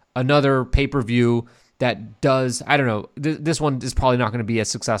 of another pay-per-view that does, I don't know, this one is probably not going to be as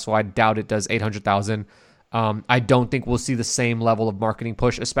successful. I doubt it does 800,000. I don't think we'll see the same level of marketing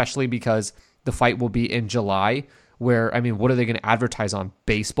push, especially because the fight will be in July, where, what are they going to advertise on?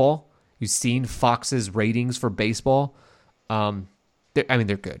 Baseball? You've seen Fox's ratings for baseball? They're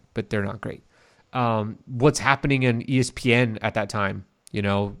good, but they're not great. What's happening in ESPN at that time?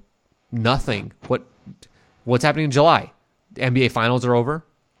 Nothing. What's happening in July? The NBA finals are over?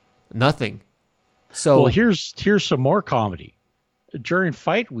 Nothing. So, well, here's some more comedy. During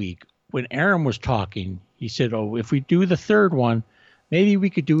fight week, when Aaron was talking, he said, "Oh, if we do the third one, maybe we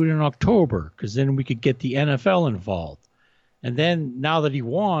could do it in October, because then we could get the NFL involved." And then now that he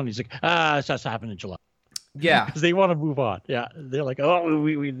won, he's like, it's not happening in July. Yeah, because they want to move on. Yeah, they're like, oh,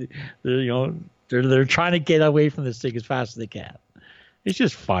 they're trying to get away from this thing as fast as they can. It's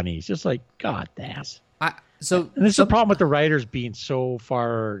just funny. It's just like, God damn. And this is the problem with the writers being so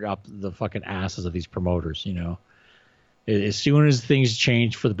far up the fucking asses of these promoters. As soon as things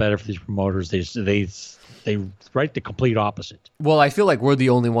change for the better for these promoters, they write the complete opposite. Well, I feel like we're the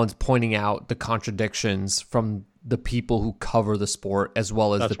only ones pointing out the contradictions from the people who cover the sport, as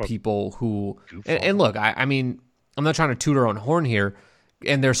well as the people who. And look, I'm not trying to toot our own horn here,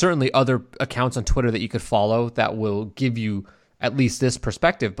 and there are certainly other accounts on Twitter that you could follow that will give you at least this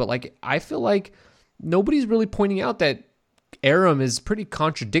perspective. But I feel like nobody's really pointing out that Arum is pretty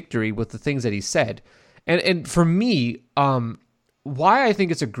contradictory with the things that he said. And for me, why I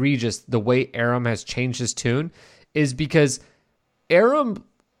think it's egregious the way Arum has changed his tune is because Arum,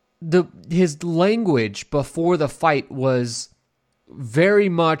 his language before the fight was very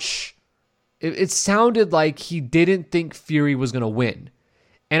much, it sounded like he didn't think Fury was going to win.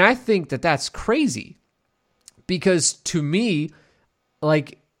 And I think that that's crazy because to me,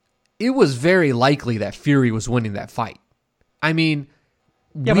 it was very likely that Fury was winning that fight.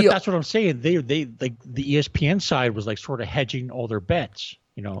 Yeah, but that's what I'm saying. They like the ESPN side was sort of hedging all their bets,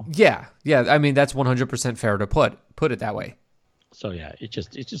 Yeah. That's 100% fair to put it that way. So yeah, it's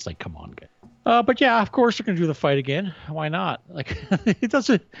just like, come on, guys. But yeah, of course they're gonna do the fight again. Why not? Like it does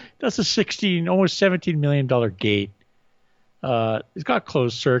a 16, almost $17 million gate. It's got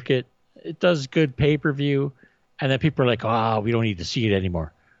closed circuit. It does good pay-per-view, and then people are like, "Oh, we don't need to see it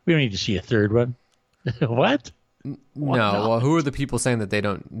anymore. We don't need to see a third one." What? No. Well, who are the people saying that they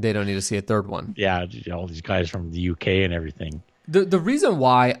don't need to see a third one? Yeah, all these guys from the UK and everything. The reason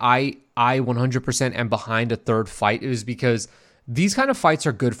why I 100% am behind a third fight is because these kind of fights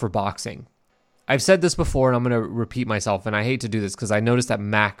are good for boxing. I've said this before, and I'm going to repeat myself, and I hate to do this because I noticed that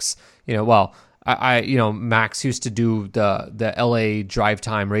Max, Max used to do the LA drive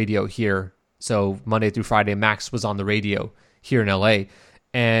time radio here. So Monday through Friday, Max was on the radio here in LA.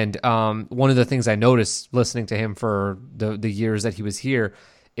 And one of the things I noticed listening to him for the years that he was here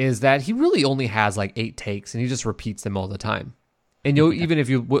is that he really only has like 8 takes, and he just repeats them all the time. And even if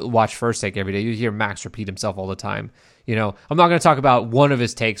you watch First Take every day, you hear Max repeat himself all the time. I'm not going to talk about one of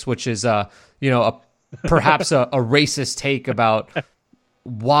his takes, which is perhaps a racist take about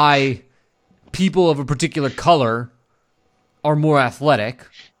why people of a particular color are more athletic.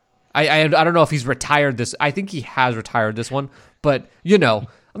 I don't know if he's retired this. I think he has retired this one, but I'm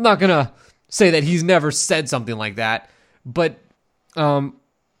not going to say that he's never said something like that. But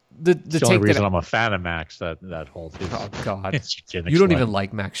the take only reason I'm a fan of Max that whole thing. Oh God, you don't even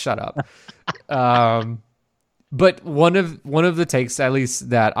like Max. Shut up. But one of the takes, at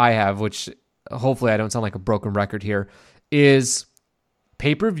least that I have, which hopefully I don't sound like a broken record here, is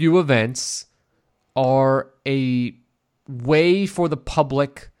pay-per-view events are a way for the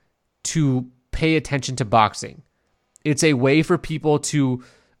public to pay attention to boxing. It's a way for people to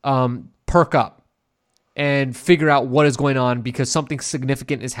perk up and figure out what is going on because something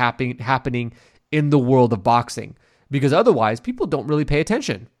significant is happening in the world of boxing. Because otherwise, people don't really pay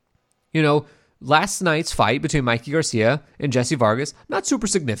attention. Last night's fight between Mikey Garcia and Jesse Vargas, not super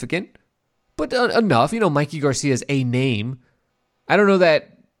significant, but enough. Mikey Garcia is a name. I don't know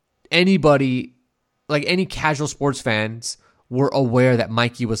that anybody, like any casual sports fans, were aware that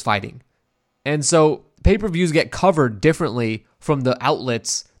Mikey was fighting. And so pay-per-views get covered differently from the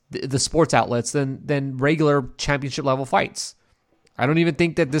outlets, the sports outlets, than regular championship level fights. I don't even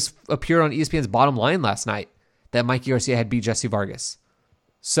think that this appeared on ESPN's Bottom Line last night, that Mikey Garcia had beat Jesse Vargas.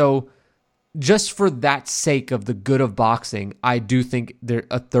 So just for that sake of the good of boxing, I do think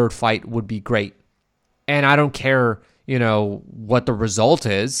a third fight would be great. And I don't care, what the result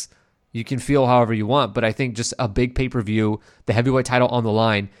is. You can feel however you want, but I think just a big pay-per-view, the heavyweight title on the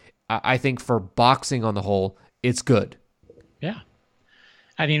line, I think for boxing on the whole, it's good. Yeah.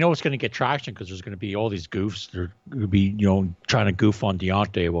 And it's going to get traction because there's going to be all these goofs. They're going to be, trying to goof on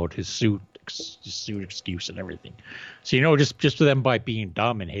Deontay about his suit excuse and everything. So, just to them by being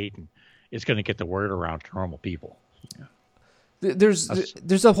dumb and hating, it's going to get the word around to normal people. Yeah.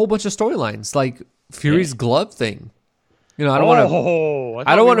 There's a whole bunch of storylines like Fury's glove thing. I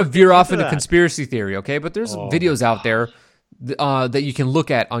don't want to veer off into conspiracy theory, okay? But there's videos out there that you can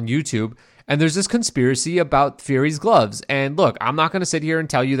look at on YouTube. And there's this conspiracy about Fury's gloves. And look, I'm not going to sit here and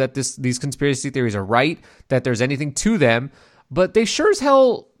tell you that these conspiracy theories are right, that there's anything to them, but they sure as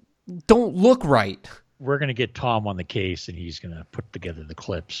hell don't look right. We're going to get Tom on the case, and he's going to put together the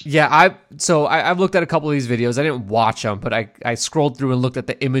clips. Yeah, I've looked at a couple of these videos. I didn't watch them, but I scrolled through and looked at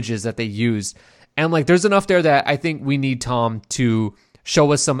the images that they used. And there's enough there that I think we need Tom to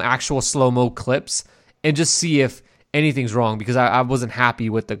show us some actual slow-mo clips and just see if anything's wrong, because I wasn't happy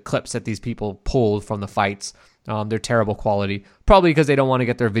with the clips that these people pulled from the fights. They're terrible quality, probably because they don't want to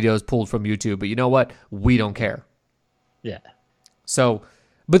get their videos pulled from YouTube. But you know what? We don't care. Yeah. So,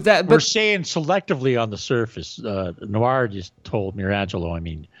 we're saying selectively on the surface. Noir just told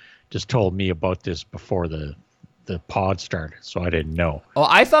Mirangelo, just told me about this before the pod started, so I didn't know. Oh,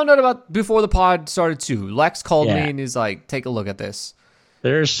 I found out about before the pod started too. Lex called me and he's like, "Take a look at this."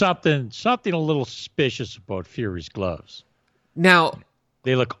 There's something a little suspicious about Fury's gloves. Now,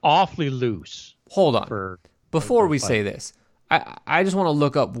 they look awfully loose. Hold on. Before we say this, I just want to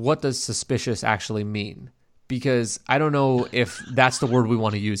look up what does suspicious actually mean, because I don't know if that's the word we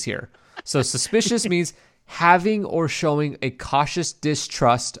want to use here. So suspicious means having or showing a cautious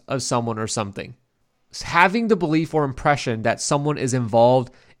distrust of someone or something. Having the belief or impression that someone is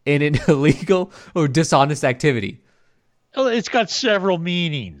involved in an illegal or dishonest activity. It's got several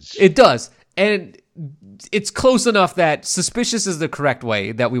meanings. It does. And it's close enough that suspicious is the correct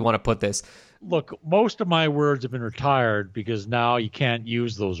way that we want to put this. Look, most of my words have been retired because now you can't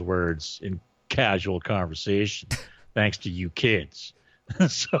use those words in casual conversation thanks to you kids.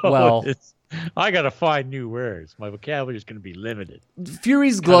 So I got to find new words. My vocabulary is going to be limited.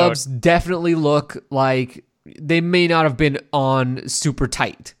 Fury's gloves definitely look like they may not have been on super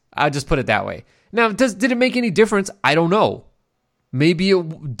tight. I'll just put it that way. Now, did it make any difference? I don't know. Maybe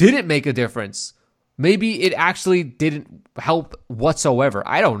it didn't make a difference. Maybe it actually didn't help whatsoever.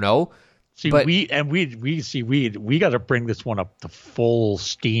 I don't know. See, but we got to bring this one up to full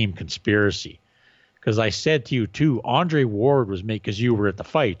steam conspiracy. Because I said to you too, Andre Ward was making, because you were at the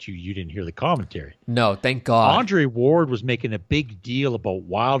fight, you didn't hear the commentary. No, thank God. Andre Ward was making a big deal about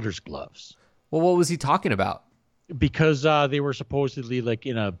Wilder's gloves. Well, what was he talking about? Because they were supposedly like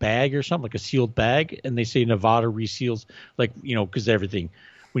in a bag or something, like a sealed bag, and they say Nevada reseals, like, because everything,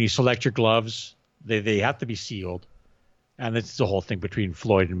 when you select your gloves, they have to be sealed. And it's the whole thing between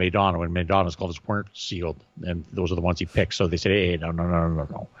Floyd and Maidana, and Maidana's gloves weren't sealed, and those are the ones he picked. So they said, hey,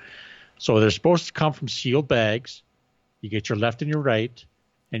 no. So they're supposed to come from sealed bags. You get your left and your right,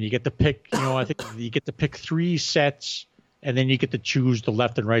 and you get to pick, I think you get to pick 3 sets, and then you get to choose the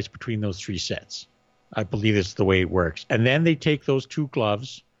left and rights between those 3 sets. I believe it's the way it works. And then they take those 2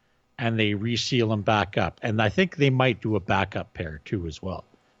 gloves and they reseal them back up. And I think they might do a backup pair too as well.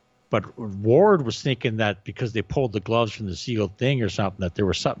 But Ward was thinking that because they pulled the gloves from the sealed thing or something, that there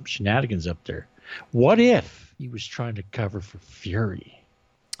was something shenanigans up there. What if he was trying to cover for Fury?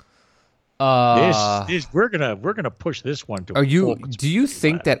 We're gonna push this one to. Do you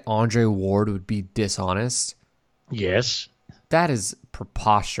think that Andre Ward would be dishonest? Yes. That is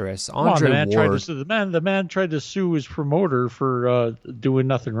preposterous. The man tried to sue his promoter for doing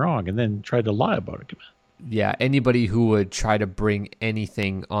nothing wrong, and then tried to lie about it. Yeah, anybody who would try to bring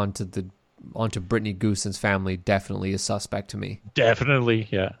anything onto Brittany Goosen's family definitely is suspect to me. Definitely,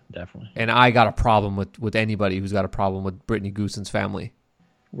 yeah, definitely. And I got a problem with anybody who's got a problem with Brittany Goosen's family.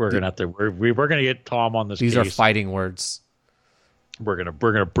 We're gonna have to. We're gonna get Tom on this. These case. are fighting words. We're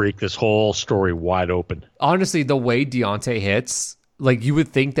gonna break this whole story wide open. Honestly, the way Deontay hits, like, you would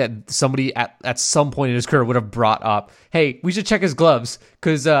think that somebody at some point in his career would have brought up, hey, we should check his gloves,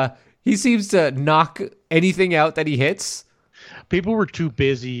 because he seems to knock anything out that he hits. People were too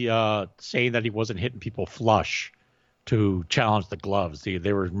busy saying that he wasn't hitting people flush to challenge the gloves.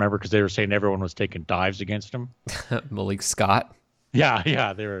 They were, remember, because they were saying everyone was taking dives against him. Malik Scott.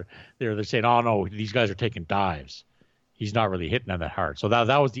 Yeah, they're saying, oh no, these guys are taking dives. He's not really hitting them that hard. So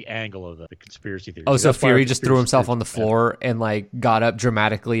that was the angle of the conspiracy theory. Oh, so Fury just threw himself on the floor and like got up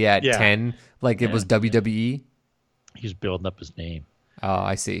dramatically at 10, like it was WWE. He's building up his name. Oh,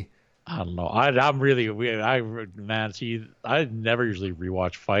 I see. I don't know. I never usually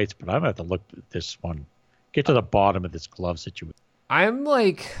rewatch fights, but I'm gonna have to look at this one, get to the bottom of this glove situation. I'm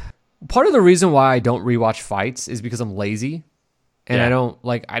like, part of the reason why I don't rewatch fights is because I'm lazy. And I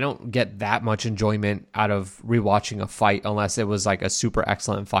don't get that much enjoyment out of rewatching a fight unless it was like a super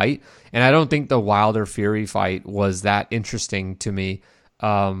excellent fight. And I don't think the Wilder Fury fight was that interesting to me.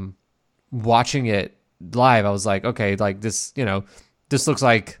 Watching it live, I was like, okay, like this, this looks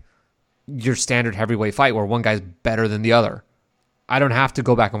like your standard heavyweight fight where one guy's better than the other. I don't have to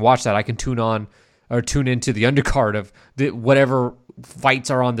go back and watch that. I can tune into the undercard of whatever fights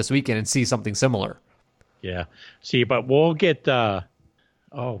are on this weekend and see something similar. Yeah. See, but we'll get. Oh,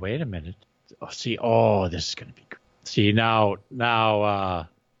 wait a minute. This is gonna be. See now.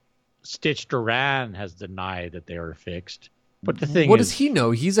 Stitch Duran has denied that they were fixed. But the thing, what does he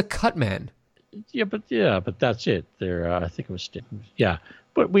know? He's a cut man. Yeah, but that's it. There, I think it was Stitch. Yeah,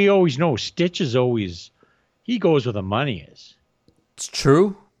 but we always know Stitch is always. He goes where the money is. It's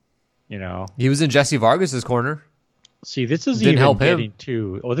true. He was in Jesse Vargas's corner. See, this is Didn't even help him. getting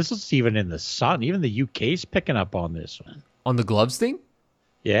to. Oh, this is even in the Sun. Even the UK's picking up on this one. On the gloves thing?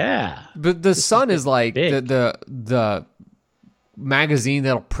 Yeah. But the Sun is like big. the magazine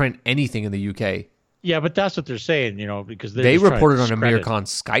that'll print anything in the UK. Yeah, but that's what they're saying, because they reported on Amir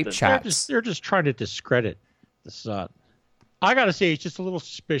Khan's Skype chats. They're just trying to discredit the Sun. I gotta say, it's just a little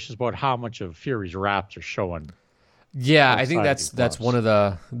suspicious about how much of Fury's raps are showing. Yeah, I think that's one of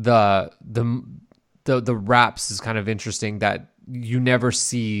the raps is kind of interesting, that you never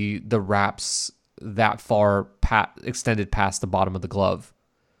see the raps that far extended past the bottom of the glove.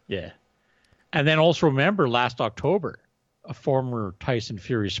 Yeah. And then also remember last October, a former Tyson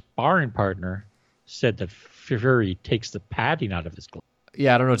Fury sparring partner said that Fury takes the padding out of his glove.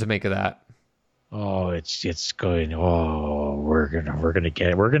 Yeah, I don't know what to make of that. Oh, it's going. Oh, we're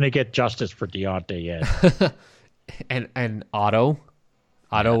gonna get justice for Deontay yet. and Otto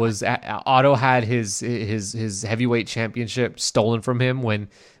had his heavyweight championship stolen from him when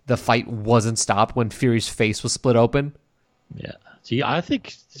the fight wasn't stopped, when Fury's face was split open. Yeah. See, I think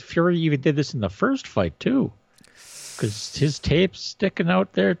Fury even did this in the first fight too, because his tape's sticking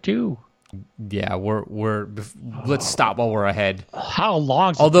out there too. Yeah, let's stop while we're ahead. How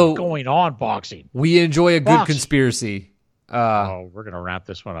long's it Although- been going on boxing? We enjoy a good Box. conspiracy. We're gonna wrap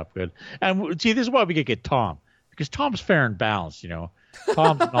this one up good. And see, this is why we could get Tom, because Tom's fair and balanced. You know,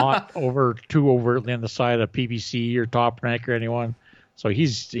 Tom's not too overtly on the side of PBC or Top Rank or anyone. So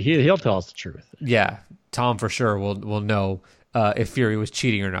he'll tell us the truth. Yeah, Tom for sure will know if Fury was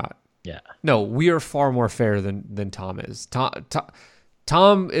cheating or not. Yeah. No, we are far more fair than Tom is.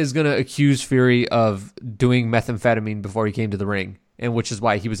 Tom is going to accuse Fury of doing methamphetamine before he came to the ring, and which is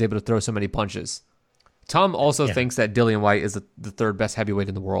why he was able to throw so many punches. Tom also thinks that Dillian Whyte is the third best heavyweight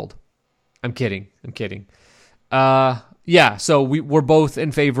in the world. I'm kidding. Yeah, so we're both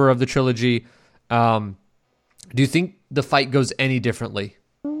in favor of the trilogy. Do you think the fight goes any differently?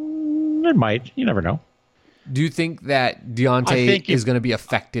 It might. You never know. Do you think that Deontay is going to be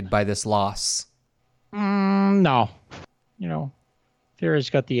affected by this loss? No. You know, Fury's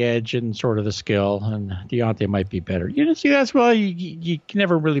got the edge and sort of the skill, and Deontay might be better. You know, see, that's why you can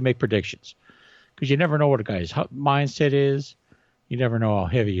never really make predictions, because you never know what a guy's mindset is. You never know how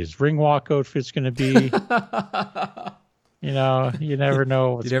heavy his ring walk outfit's going to be. You know, you never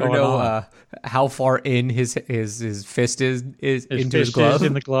know what's going on. How far in his fist is into his fist glove. Is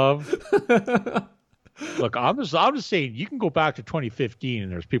in the glove. Look, I'm just saying, you can go back to 2015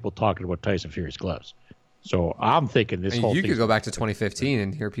 and there's people talking about Tyson Fury's gloves. So I'm thinking this whole you thing. could go back to 2015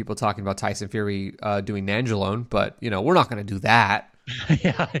 and hear people talking about Tyson Fury doing Nandrolone, but you know we're not going to do that.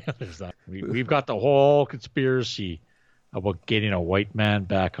 Yeah, there's that. We've got the whole conspiracy about getting a white man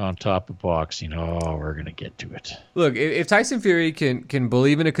back on top of boxing. Oh, we're going to get to it. Look, if Tyson Fury can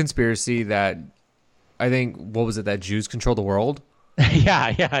believe in a conspiracy that, I think, what was it, that Jews control the world?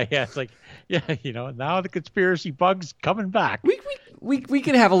 Yeah. It's like, yeah, you know, now the conspiracy bug's coming back. We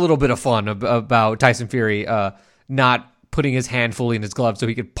can have a little bit of fun about Tyson Fury not putting his hand fully in his glove so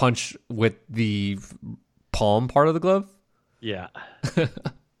he could punch with the palm part of the glove. Yeah.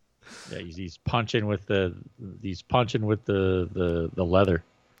 Yeah, he's punching with the leather.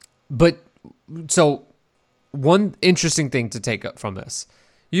 But so one interesting thing to take up from this,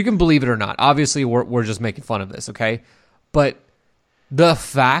 you can believe it or not. Obviously, we're just making fun of this, okay? But the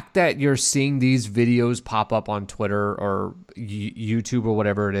fact that you're seeing these videos pop up on Twitter or YouTube or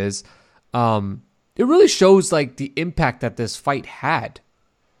whatever it is, it really shows like the impact that this fight had.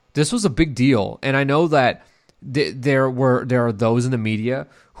 This was a big deal, and I know that there are those in the media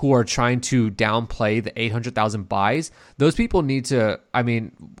who are trying to downplay the 800,000 buys. Those people need to, I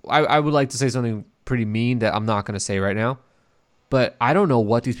mean, I would like to say something pretty mean that I'm not going to say right now, but I don't know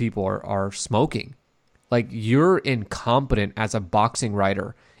what these people are smoking. Like, you're incompetent as a boxing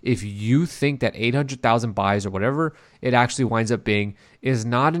writer if you think that 800,000 buys or whatever it actually winds up being is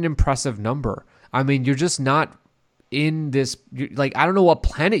not an impressive number. I mean, you're just not in this, like, I don't know what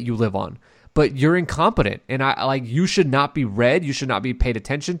planet you live on, but you're incompetent, and you should not be read. You should not be paid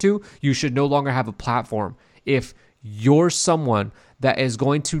attention to. You should no longer have a platform if you're someone that is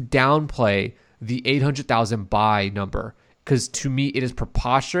going to downplay the 800,000 buy number. Because to me, it is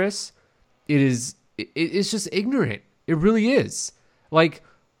preposterous. It's just ignorant. It really is. Like,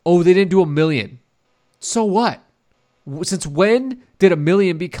 oh, they didn't do 1 million. So what? Since when did 1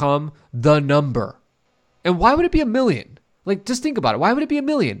 million become the number? And why would it be 1 million? Like, just think about it. Why would it be 1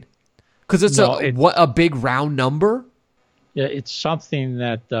 million? Because it's a big round number. Yeah, it's something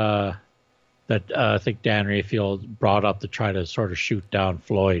that I think Dan Rayfield brought up to try to sort of shoot down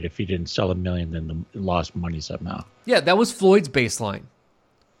Floyd. If he didn't sell 1 million, then he lost money somehow. Yeah, that was Floyd's baseline.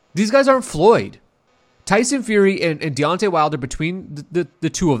 These guys aren't Floyd. Tyson Fury and Deontay Wilder, between the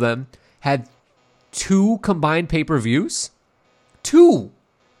two of them, had 2 combined pay-per-views. 2.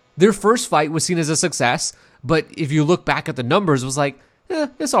 Their first fight was seen as a success, but if you look back at the numbers, it was like,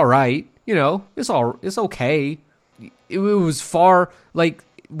 it's all right. You know, it's okay. It was far, like,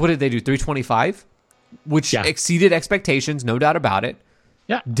 what did they do? 325, which exceeded expectations, no doubt about it.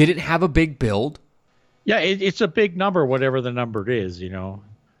 Yeah, didn't have a big build. Yeah, it's a big number, whatever the number is. You know,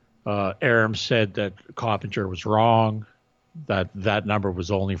 Aram said that Coppinger was wrong. That number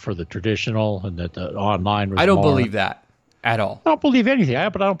was only for the traditional, and that the online was. I don't believe that at all. I don't believe anything.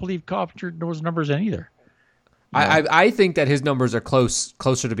 But I don't believe Coppinger knows numbers in either. I think that his numbers are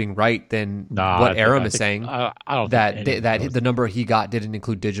closer to being right than what Aram is saying. I don't that the number he got didn't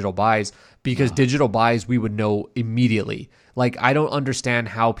include digital buys, because digital buys we would know immediately. Like, I don't understand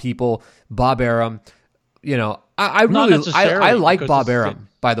how people, Bob Arum, you know, I like Bob Arum,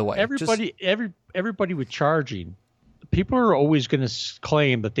 by the way. Everybody with charging, people are always going to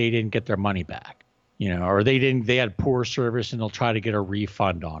claim that they didn't get their money back. You know, or they had poor service and they'll try to get a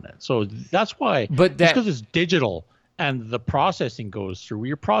refund on it. So that's why, because it's digital and the processing goes through.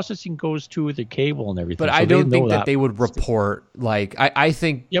 Your processing goes to the cable and everything. But so I don't think that that they would report, like, I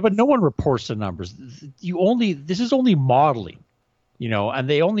think. Yeah, but no one reports the numbers. This is only modeling, and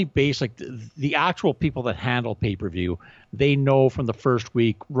they only base like the actual people that handle pay-per-view. They know from the first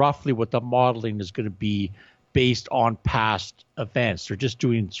week roughly what the modeling is going to be based on past events. They're just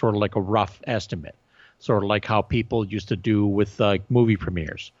doing sort of like a rough estimate, sort of like how people used to do with movie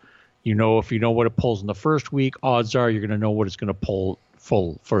premieres. If you know what it pulls in the first week, odds are you're going to know what it's going to pull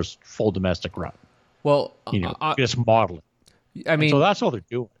full domestic run. Well, just modeling. I mean, so that's all they're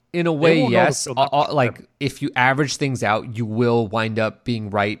doing. In a way, yes. Like if you average things out, you will wind up being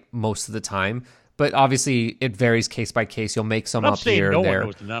right most of the time. But obviously, it varies case by case. You'll make some up here and there.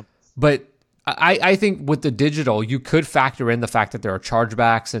 But I think with the digital, you could factor in the fact that there are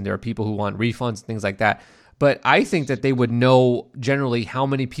chargebacks and there are people who want refunds and things like that. But I think that they would know generally how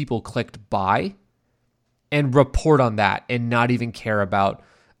many people clicked buy and report on that and not even care about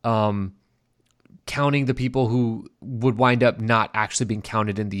counting the people who would wind up not actually being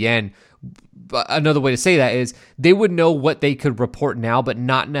counted in the end. But another way to say that is they would know what they could report now, but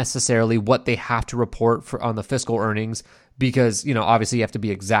not necessarily what they have to report on the fiscal earnings, because, obviously you have to be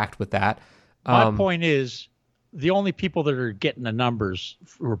exact with that. My point is the only people that are getting the numbers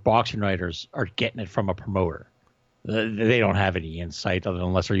for boxing writers are getting it from a promoter. They don't have any insight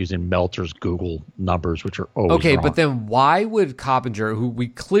unless they're using Meltzer's Google numbers, which are always okay. wrong. But then why would Coppinger, who we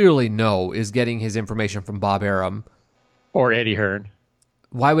clearly know is getting his information from Bob Arum or Eddie Hearn,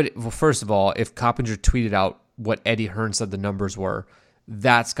 first of all, if Coppinger tweeted out what Eddie Hearn said the numbers were,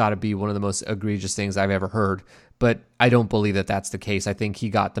 that's got to be one of the most egregious things I've ever heard. But I don't believe that that's the case. I think he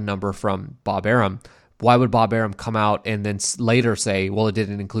got the number from Bob Arum. Why would Bob Arum come out and then later say, well, it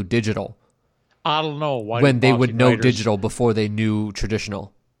didn't include digital? I don't know. When they would know digital before they knew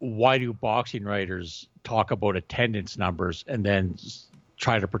traditional. Why do boxing writers talk about attendance numbers and then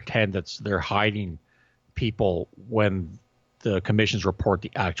try to pretend that they're hiding people when the commissions report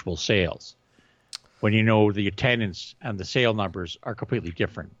the actual sales? When the attendance and the sale numbers are completely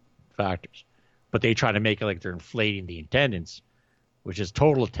different factors. But they try to make it like they're inflating the attendance, which is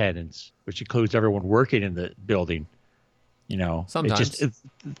total attendance, which includes everyone working in the building. Sometimes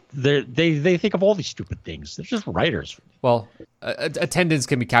they think of all these stupid things. They're just writers. Well, attendance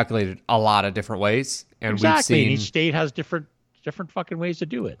can be calculated a lot of different ways, and exactly. We've seen and each state has different fucking ways to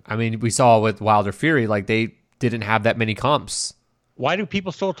do it. I mean, we saw with Wilder Fury, like they didn't have that many comps. Why do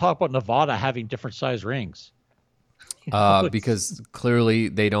people still talk about Nevada having different size rings? Because clearly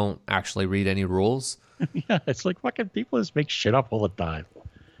they don't actually read any rules. Yeah, it's like fucking people just make shit up all the time.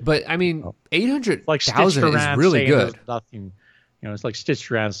 But I mean, 800,000 is really good. Nothing, it's like Stitch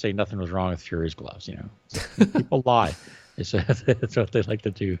Duran saying nothing was wrong with Fury's gloves. People lie. It's what they like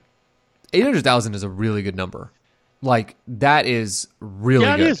to do. 800,000 is a really good number. Like that is really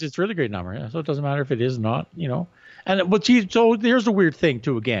good. Yeah, it is. It's a really great number. Yeah. So it doesn't matter if it is not. And so here's the weird thing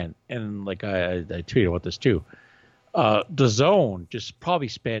too. Again, and like I tweeted about this too. The Zone just probably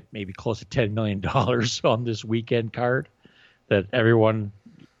spent maybe close to $10 million on this weekend card that everyone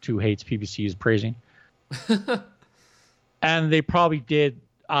who hates PBC is praising. And they probably did,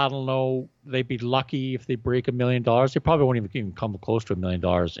 I don't know, they'd be lucky if they break $1 million. They probably won't even come close to $1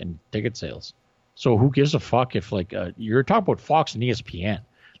 million in ticket sales. So who gives a fuck if you're talking about Fox and ESPN.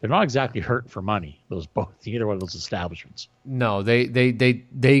 They're not exactly hurting for money, either one of those establishments. No,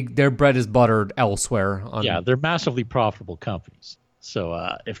 their bread is buttered elsewhere. Yeah, they're massively profitable companies.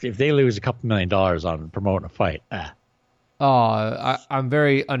 So if they lose a couple $1 million on promoting a fight, I'm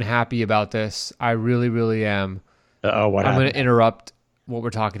very unhappy about this. I really, really am. I'm going to interrupt what we're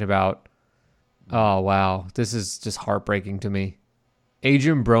talking about. Oh, wow. This is just heartbreaking to me.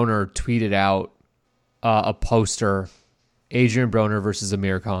 Adrian Broner tweeted out a poster, Adrian Broner versus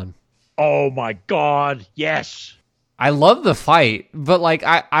Amir Khan. Oh, my God. Yes. I love the fight, but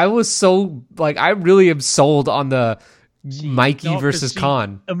I was so, I really am sold on the Mikey versus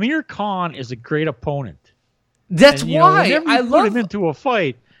Khan. Amir Khan is a great opponent. That's why I love him into a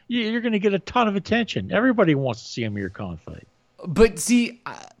fight. You're going to get a ton of attention. Everybody wants to see Amir Khan fight. But see,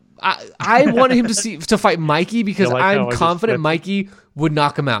 I wanted him to fight Mikey because I'm confident Mikey would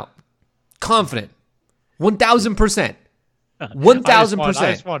knock him out. Confident, 1,000%,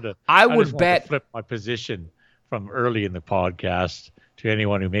 1,000%. I would bet. Flip my position from early in the podcast to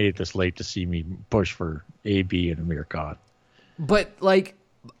anyone who made it this late to see me push for AB and Amir Khan. But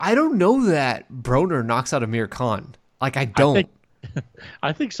I don't know that Broner knocks out Amir Khan. I don't.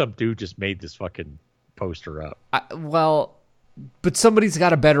 I think some dude just made this fucking poster up. But somebody's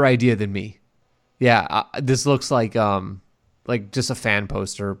got a better idea than me. Yeah, this looks like like just a fan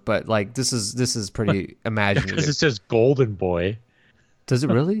poster, but like this is pretty imaginative. Because it says Golden Boy. Does it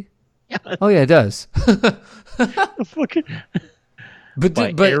really? Yeah. Oh yeah, it does. Fucking. But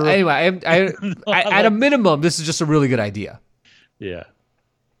anyway, I at a minimum, this is just a really good idea. Yeah.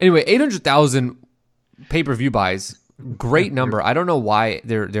 Anyway, 800,000 pay-per-view buys, great number. I don't know why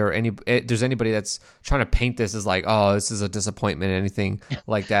there's anybody that's trying to paint this as like, oh, this is a disappointment, anything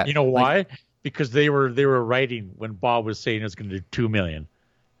like that. You know why? Because they were writing when Bob was saying it's going to do 2 million.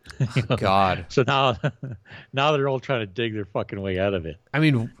 God. So now they're all trying to dig their fucking way out of it. I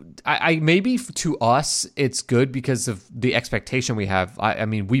mean, I maybe to us it's good because of the expectation we have. I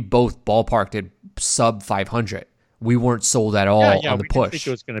mean, we both ballparked it sub 500. We weren't sold at all on the we push. didn't think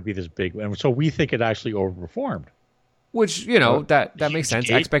it was going to be this big, and so we think it actually overperformed. Which that makes sense.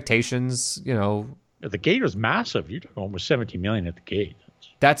 Gate. Expectations, The gate was massive. You took almost 17 million at the gate.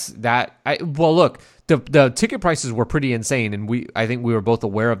 Well, look, the ticket prices were pretty insane, and I think we were both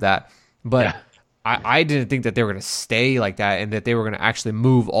aware of that. But yeah. I didn't think that they were going to stay like that, and that they were going to actually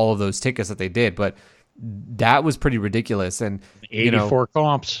move all of those tickets that they did. But that was pretty ridiculous. And 84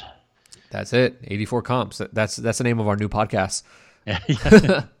 comps. That's it. 84 comps. That's the name of our new podcast.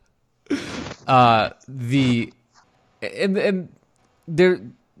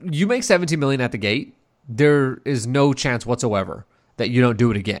 You make 17 million at the gate. There is no chance whatsoever that you don't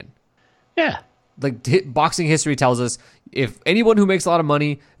do it again. Yeah. Like boxing history tells us, if anyone who makes a lot of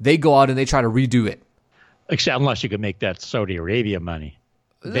money, they go out and they try to redo it. Except unless you could make that Saudi Arabia money.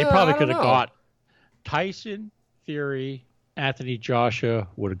 They probably could have got Tyson, Fury, Anthony Joshua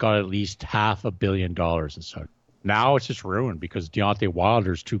would have got at least $500 million in Saudi. Now it's just ruined because Deontay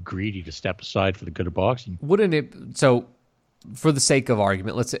Wilder's too greedy to step aside for the good of boxing. Wouldn't it? So, for the sake of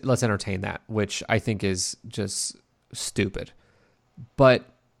argument, let's entertain that, which I think is just stupid. But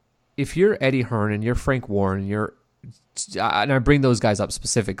if you're Eddie Hearn and you're Frank Warren, and I bring those guys up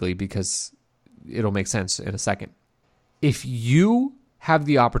specifically because it'll make sense in a second. If you have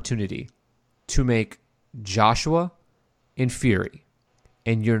the opportunity to make Joshua and Fury,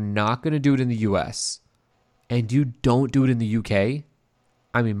 and you're not going to do it in the U.S., and you don't do it in the UK,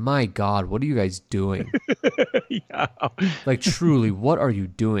 I mean, my God, what are you guys doing? Yeah. Like, truly, what are you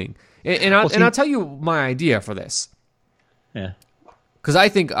doing? And I'll tell you my idea for this. Yeah. Because I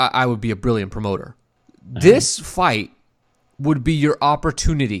think I would be a brilliant promoter. This fight would be your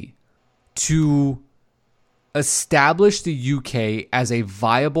opportunity to establish the UK as a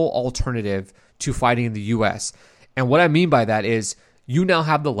viable alternative to fighting in the US. And what I mean by that is you now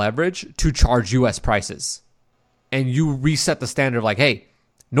have the leverage to charge US prices. And you reset the standard of like, hey,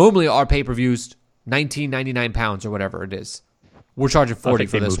 normally our pay-per-views £19.99 or whatever it is. We're charging 40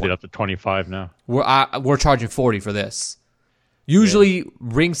 for this one. They moved it up to 25 now. We're charging 40 for this. Usually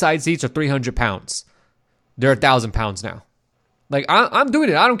ringside seats are £300. They're £1,000 now. Like I'm doing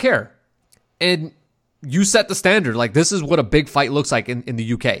it. I don't care. And you set the standard. Like this is what a big fight looks like in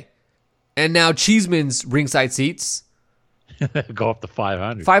the UK. And now Cheeseman's ringside seats go up to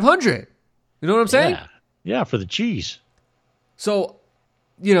 500. 500. You know what I'm saying? Yeah, for the cheese. So,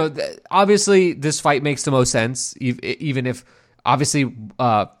 obviously this fight makes the most sense, even if obviously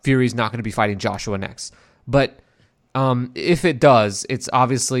Fury's not going to be fighting Joshua next. But if it does, it's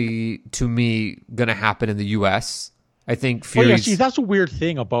obviously, to me, going to happen in the U.S. I think Fury's... see, that's a weird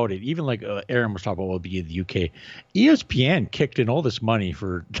thing about it. Even like Aaron was talking about, will be in the UK. ESPN kicked in all this money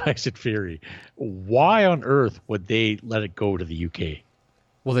for Tyson Fury. Why on earth would they let it go to the UK?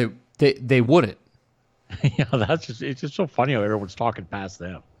 Well, they wouldn't. Yeah, it's just so funny how everyone's talking past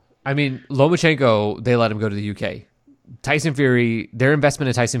them. I mean, Lomachenko, they let him go to the UK. Tyson Fury, their investment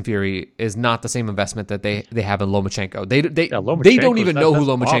in Tyson Fury is not the same investment that they have in Lomachenko. They don't even know who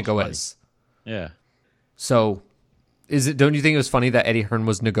Lomachenko is. Yeah. So, don't you think it was funny that Eddie Hearn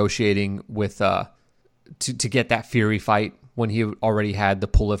was negotiating with to get that Fury fight when he already had the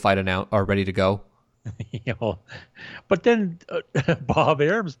Pulev fight announced or ready to go? But then Bob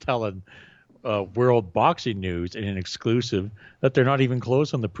Arum's telling World Boxing News in an exclusive that they're not even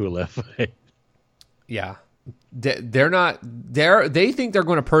close on the Pulev fight. Yeah. They're not. They think they're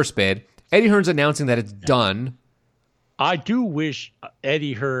going to purse bid. Eddie Hearn's announcing that it's done. I do wish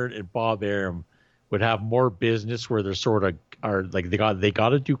Eddie Hearn and Bob Arum would have more business where they're sort of are like they got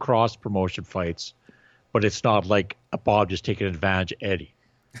to do cross promotion fights, but it's not like a Bob just taking advantage of Eddie.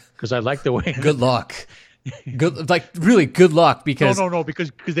 Because I like the way. Good luck. Really good luck because no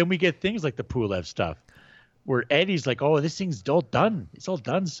because then we get things like the Pulev stuff. Where Eddie's like, oh, this thing's all done. It's all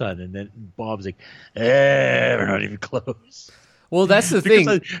done, son. And then Bob's like, we're not even close. Well, that's the thing.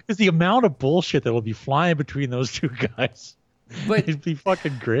 Because the amount of bullshit that will be flying between those two guys. But It'd be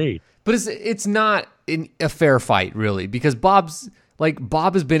fucking great. But it's not a fair fight, really, because Bob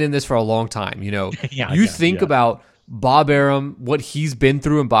has been in this for a long time. You think about Bob Arum, what he's been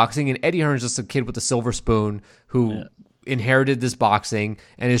through in boxing, and Eddie Hearn's just a kid with a silver spoon who inherited this boxing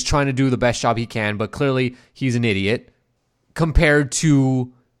and is trying to do the best job he can, but clearly he's an idiot compared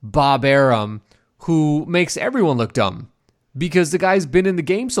to Bob Arum, who makes everyone look dumb because the guy's been in the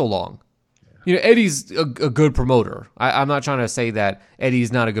game so long. Eddie's a good promoter. I'm not trying to say that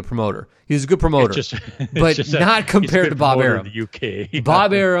Eddie's not a good promoter. He's a good promoter, but not compared to Bob Arum. In the UK.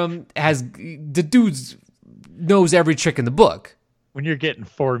 Bob Arum the dude's knows every trick in the book. When you're getting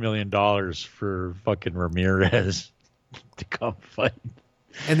 $4 million for fucking Ramirez to come fight,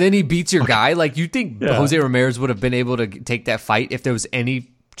 and then he beats your guy, like you think Jose Ramirez would have been able to take that fight if there was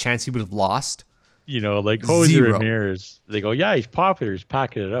any chance he would have lost? Like Jose Zero. Ramirez, they go, yeah, he's popular, he's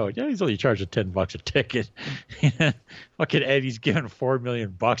packing it out. Yeah, he's only charging $10 a ticket. Fucking Eddie's giving $4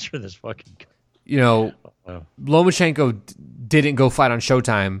 million for this fucking. Lomachenko didn't go fight on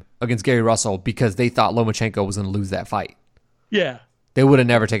Showtime against Gary Russell because they thought Lomachenko was going to lose that fight. Yeah, they would have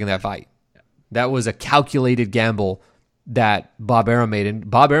never taken that fight. That was a calculated gamble that Bob Arum made, and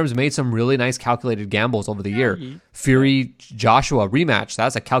Bob Arum's made some really nice calculated gambles over the year. Fury Joshua rematch,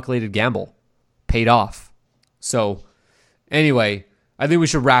 that's a calculated gamble. Paid off. So anyway, I think we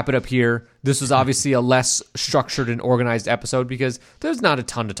should wrap it up here. This was obviously a less structured and organized episode because there's not a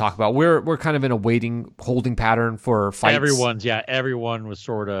ton to talk about. We're kind of in a holding pattern for fights. Everyone was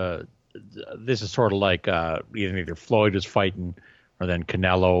sort of, this is sort of like either Floyd was fighting or then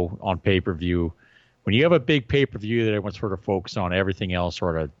Canelo on pay-per-view. When you have a big pay-per-view that everyone's sort of focused on, everything else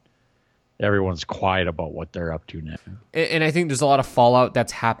sort of, everyone's quiet about what they're up to now. And I think there's a lot of fallout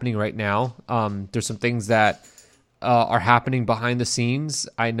that's happening right now. There's some things that are happening behind the scenes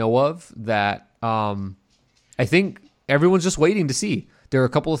I know of that I think everyone's just waiting to see. There are a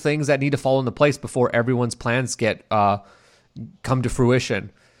couple of things that need to fall into place before everyone's plans get come to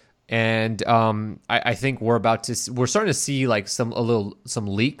fruition. And I think we're starting to see like some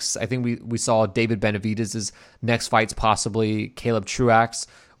leaks. I think we saw David Benavidez' next fight's possibly Caleb Truax.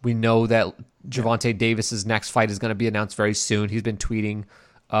 We know that Gervonta Davis's next fight is going to be announced very soon. He's been tweeting,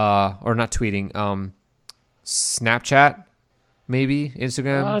 or not tweeting, Snapchat, maybe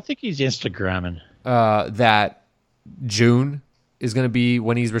Instagram. I think he's Instagramming. That June is going to be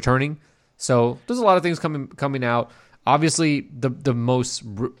when he's returning. So there's a lot of things coming out. Obviously,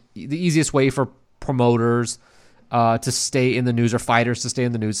 the easiest way for promoters to stay in the news or fighters to stay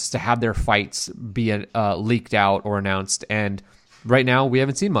in the news is to have their fights be leaked out or announced. And right now, we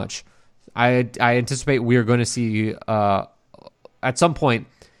haven't seen much. I anticipate we are going to see at some point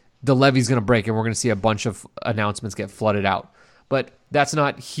the levee's going to break and we're going to see a bunch of announcements get flooded out. But that's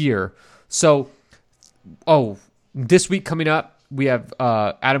not here. So, this week coming up, we have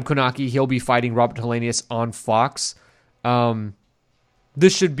Adam Konaki. He'll be fighting Robert Helenius on Fox.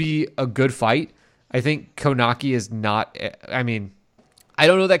 This should be a good fight. I think Konaki is not. I mean, I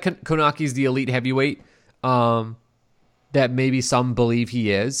don't know that Konaki is the elite heavyweight that maybe some believe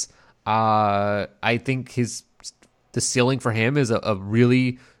he is. I think the ceiling for him is a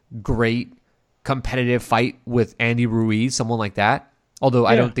really great competitive fight with Andy Ruiz, someone like that. Although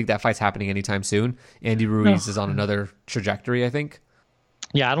I don't think that fight's happening anytime soon. Andy Ruiz is on another trajectory, I think.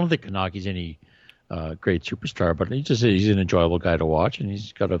 Yeah, I don't think Konaki's any great superstar, but he's an enjoyable guy to watch, and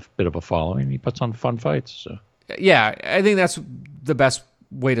he's got a bit of a following. He puts on fun fights. So yeah, I think that's the best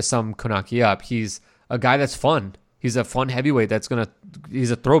way to sum Konaki up. He's a guy that's fun. He's a fun heavyweight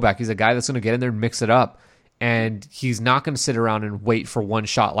he's a throwback. He's a guy that's going to get in there and mix it up. And he's not going to sit around and wait for one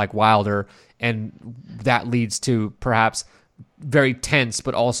shot like Wilder. And that leads to perhaps very tense,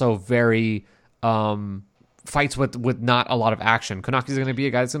 but also very fights with not a lot of action. Konaki's going to be a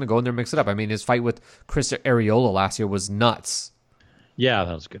guy that's going to go in there and mix it up. I mean, his fight with Chris Arreola last year was nuts. Yeah,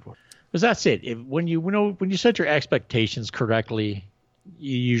 that was a good one. Because that's it. When you set your expectations correctly,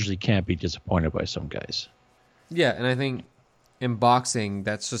 you usually can't be disappointed by some guys. Yeah, and I think in boxing,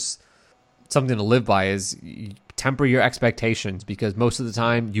 that's just something to live by, is you temper your expectations, because most of the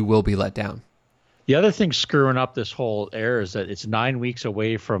time you will be let down. The other thing screwing up this whole era is that it's 9 weeks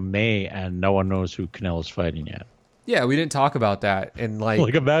away from May and no one knows who Canelo's fighting yet. Yeah, we didn't talk about that. And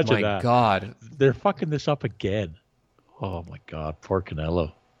imagine my that. God. They're fucking this up again. Oh my God, poor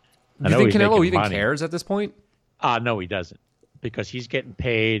Canelo. Do you think Canelo even cares at this point? No, he doesn't. Because he's getting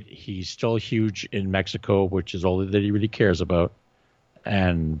paid. He's still huge in Mexico, which is all that he really cares about.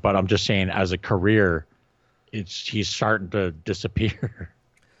 But I'm just saying, as a career, he's starting to disappear.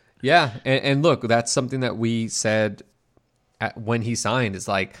 Yeah, and look, that's something that we said when he signed. Is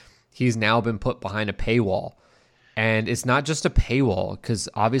like he's now been put behind a paywall, And it's not just a paywall, because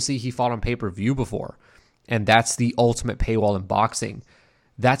obviously he fought on pay-per-view before, and that's the ultimate paywall in boxing.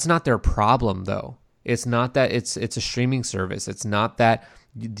 That's not their problem, though. It's not that it's a streaming service. It's not that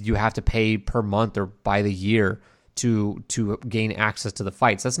you have to pay per month or by the year to gain access to the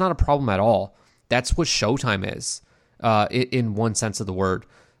fights. That's not a problem at all. That's what Showtime is, in one sense of the word,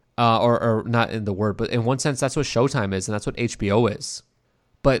 or not in the word, but in one sense, that's what Showtime is, and that's what HBO is.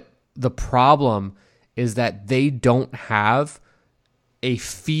 But the problem is that they don't have a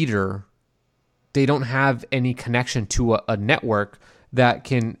feeder. They don't have any connection to a network that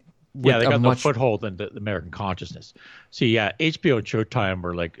can. Yeah, they got no foothold in the American consciousness. See, yeah, HBO and Showtime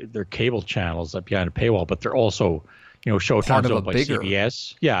are like they're cable channels up behind a paywall, but they're also, Showtime's owned by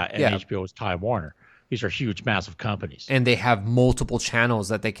CBS. Yeah, and HBO is Time Warner. These are huge, massive companies. And they have multiple channels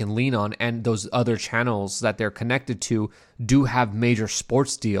that they can lean on, and those other channels that they're connected to do have major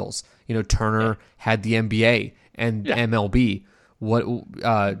sports deals. Turner had the NBA and MLB.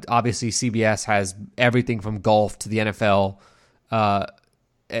 Obviously CBS has everything from golf to the NFL,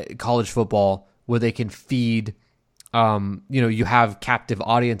 college football, where they can feed. You have captive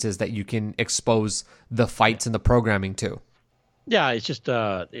audiences that you can expose the fights and the programming to. Yeah, it's just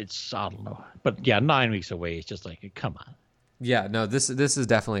I don't know, but yeah, 9 weeks away. It's just like, come on. Yeah, no, this is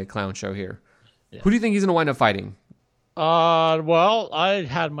definitely a clown show here. Yeah. Who do you think he's gonna wind up fighting? Well, I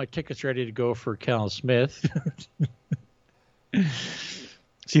had my tickets ready to go for Callum Smith.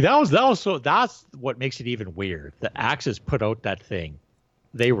 See, that's what makes it even weird. The Axis put out that thing.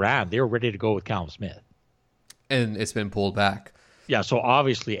 They were ready to go with Callum Smith. And it's been pulled back. Yeah, so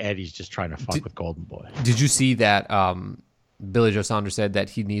obviously Eddie's just trying to fuck with Golden Boy. Did you see that Billy Joe Saunders said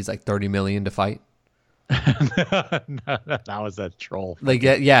that he needs like $30 million to fight? That was a troll. Like,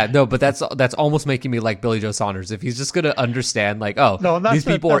 yeah, no, but that's almost making me like Billy Joe Saunders. If he's just gonna understand, like, these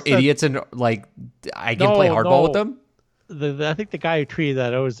people are idiots, and like, I can play hardball with them. I think the guy who tweeted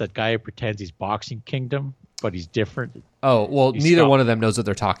that is that guy who pretends he's Boxing Kingdom, but he's different. Oh, well, neither one of them knows what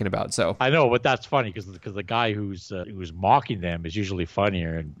they're talking about. So I know, but that's funny because the guy who's mocking them is usually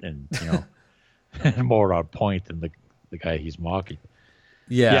funnier and and more on point than the guy he's mocking.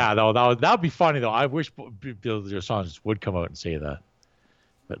 Yeah, though that would be funny though. I wish Bill Joe Saunders would come out and say that,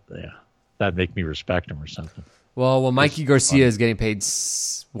 but yeah, that'd make me respect him or something. Well, Mikey Garcia is getting paid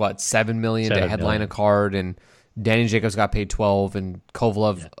 $7 million to headline a card, and Danny Jacobs got paid 12, and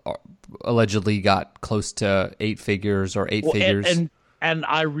Kovalev allegedly got close to 8 figures or 8 figures. And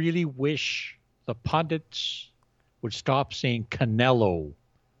I really wish the pundits would stop saying Canelo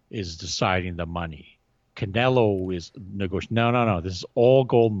is deciding the money. Canelo is negotiating. No. This is all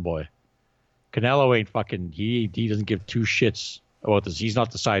Golden Boy. Canelo ain't fucking. He doesn't give two shits about this. He's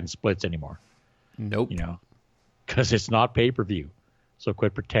not deciding splits anymore. Nope. Because it's not pay-per-view. So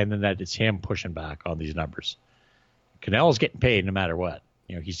quit pretending that it's him pushing back on these numbers. Canelo's getting paid no matter what.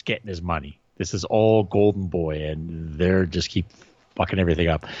 He's getting his money. This is all Golden Boy, and they're just keep fucking everything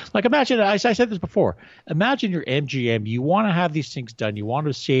up. Like, imagine, I said this before. Imagine you're MGM. You want to have these things done. You want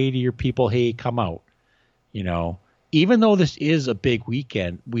to say to your people, hey, come out. Even though this is a big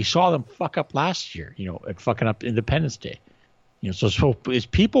weekend, we saw them fuck up last year, at fucking up Independence Day. So is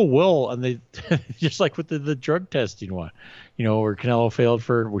people will, and they just like with the drug testing one, where Canelo failed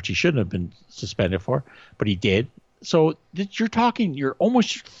for, which he shouldn't have been suspended for, but he did. So you're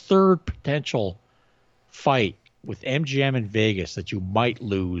almost your third potential fight with MGM in Vegas that you might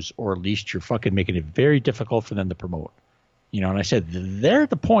lose, or at least you're fucking making it very difficult for them to promote. And I said, they're at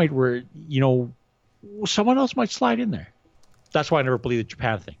the point where, someone else might slide in there. That's why I never believed the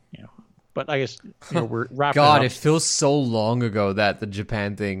Japan thing, But I guess we're wrapping God, up. it feels so long ago that the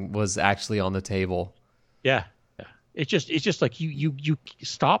Japan thing was actually on the table. Yeah. It's just like you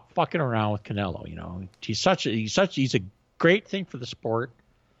stop fucking around with Canelo. He's a great thing for the sport,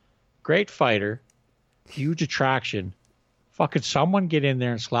 great fighter, huge attraction. Fucking someone get in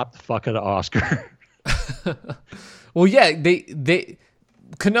there and slap the fuck out of Oscar. Well, yeah, they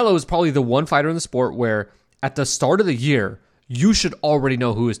Canelo is probably the one fighter in the sport where at the start of the year you should already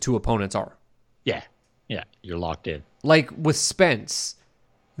know who his two opponents are. Yeah, you're locked in. Like with Spence,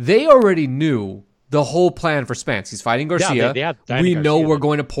 they already knew the whole plan for Spence. He's fighting Garcia. Yeah, we know we're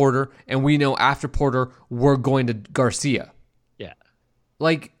going to Porter, and we know after Porter we're going to Garcia. Yeah.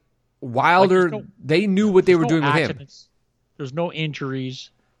 Like Wilder, they knew what they were doing with him. There's no injuries.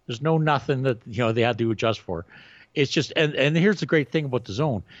 There's no nothing that they had to adjust for. It's just and here's the great thing about the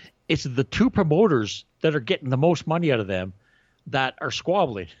zone. It's the two promoters that are getting the most money out of them that are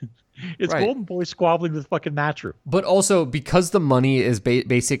squabbling. It's right. Golden Boy squabbling with fucking Matchroom. But also because the money is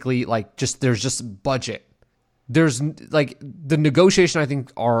basically like there's just budget. there's like the negotiation I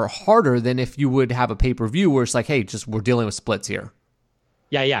think are harder than if you would have a pay-per-view where it's like, hey, just we're dealing with splits here.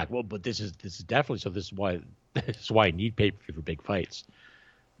 Yeah. Well, but this is definitely so. This is why I need pay-per-view for big fights,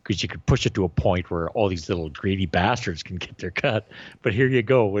 because you could push it to a point where all these little greedy bastards can get their cut. But here you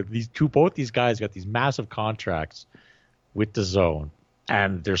go with both these guys got these massive contracts with DAZN,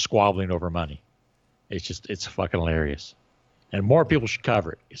 and they're squabbling over money. It's fucking hilarious, and more people should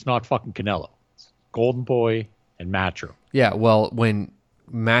cover it. It's not fucking Canelo. It's Golden Boy and Matchroom. Yeah, well, when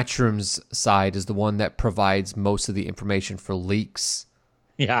Matchroom's side is the one that provides most of the information for leaks.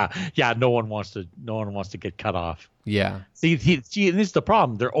 Yeah. No one wants to get cut off. Yeah. See, and this is the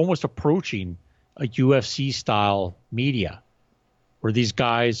problem. They're almost approaching a UFC style media, where these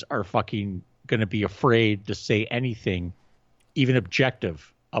guys are fucking going to be afraid to say anything, even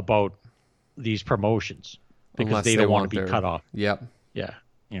objective, about these promotions, because Unless they don't want to be cut off. Yep. Yeah.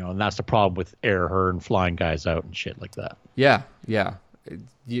 And that's the problem with Air Hearn flying guys out and shit like that. Yeah.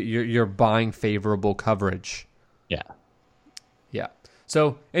 You're buying favorable coverage. Yeah.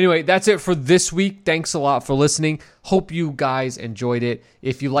 So anyway, that's it for this week. Thanks a lot for listening. Hope you guys enjoyed it.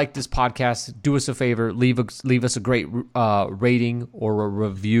 If you like this podcast, do us a favor, leave us a great rating or a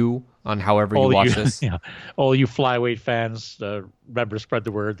review on however you watch this. Yeah. All you flyweight fans, remember to spread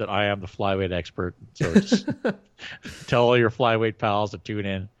the word that I am the flyweight expert. So just tell all your flyweight pals to tune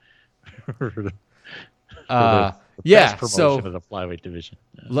in. Yeah, promotion so of the flyweight division.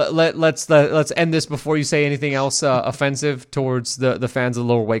 Let's end this before you say anything else offensive towards the fans of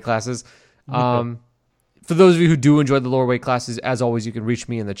the lower weight classes. For those of you who do enjoy the lower weight classes, as always, you can reach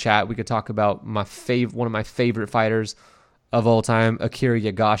me in the chat. We could talk about one of my favorite fighters of all time, Akira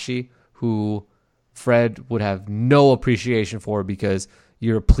Yagashi, who Fred would have no appreciation for because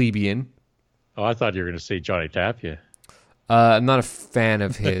you're a plebeian. Oh, I thought you were going to say Johnny Tapia. I'm not a fan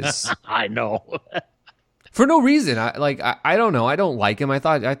of his. I know. For no reason. I don't know. I don't like him. I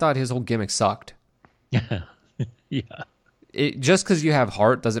thought his whole gimmick sucked. Yeah. Just because you have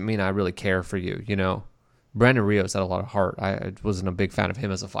heart doesn't mean I really care for you, you know? Brandon Rios had a lot of heart. I wasn't a big fan of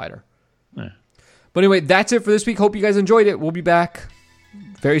him as a fighter. Yeah. But anyway, that's it for this week. Hope you guys enjoyed it. We'll be back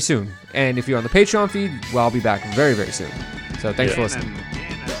very soon. And if you're on the Patreon feed, well, I'll be back very, very soon. So thanks for listening.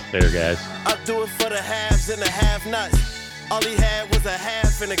 Later, guys. I do it for the haves and the have-nots. All he had was a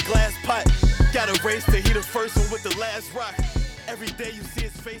half in a glass pot. Got a race to he the first one with the last rock. Every day you see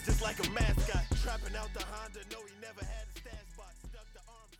his face just like a mascot. Trapping out the Honda, no he never had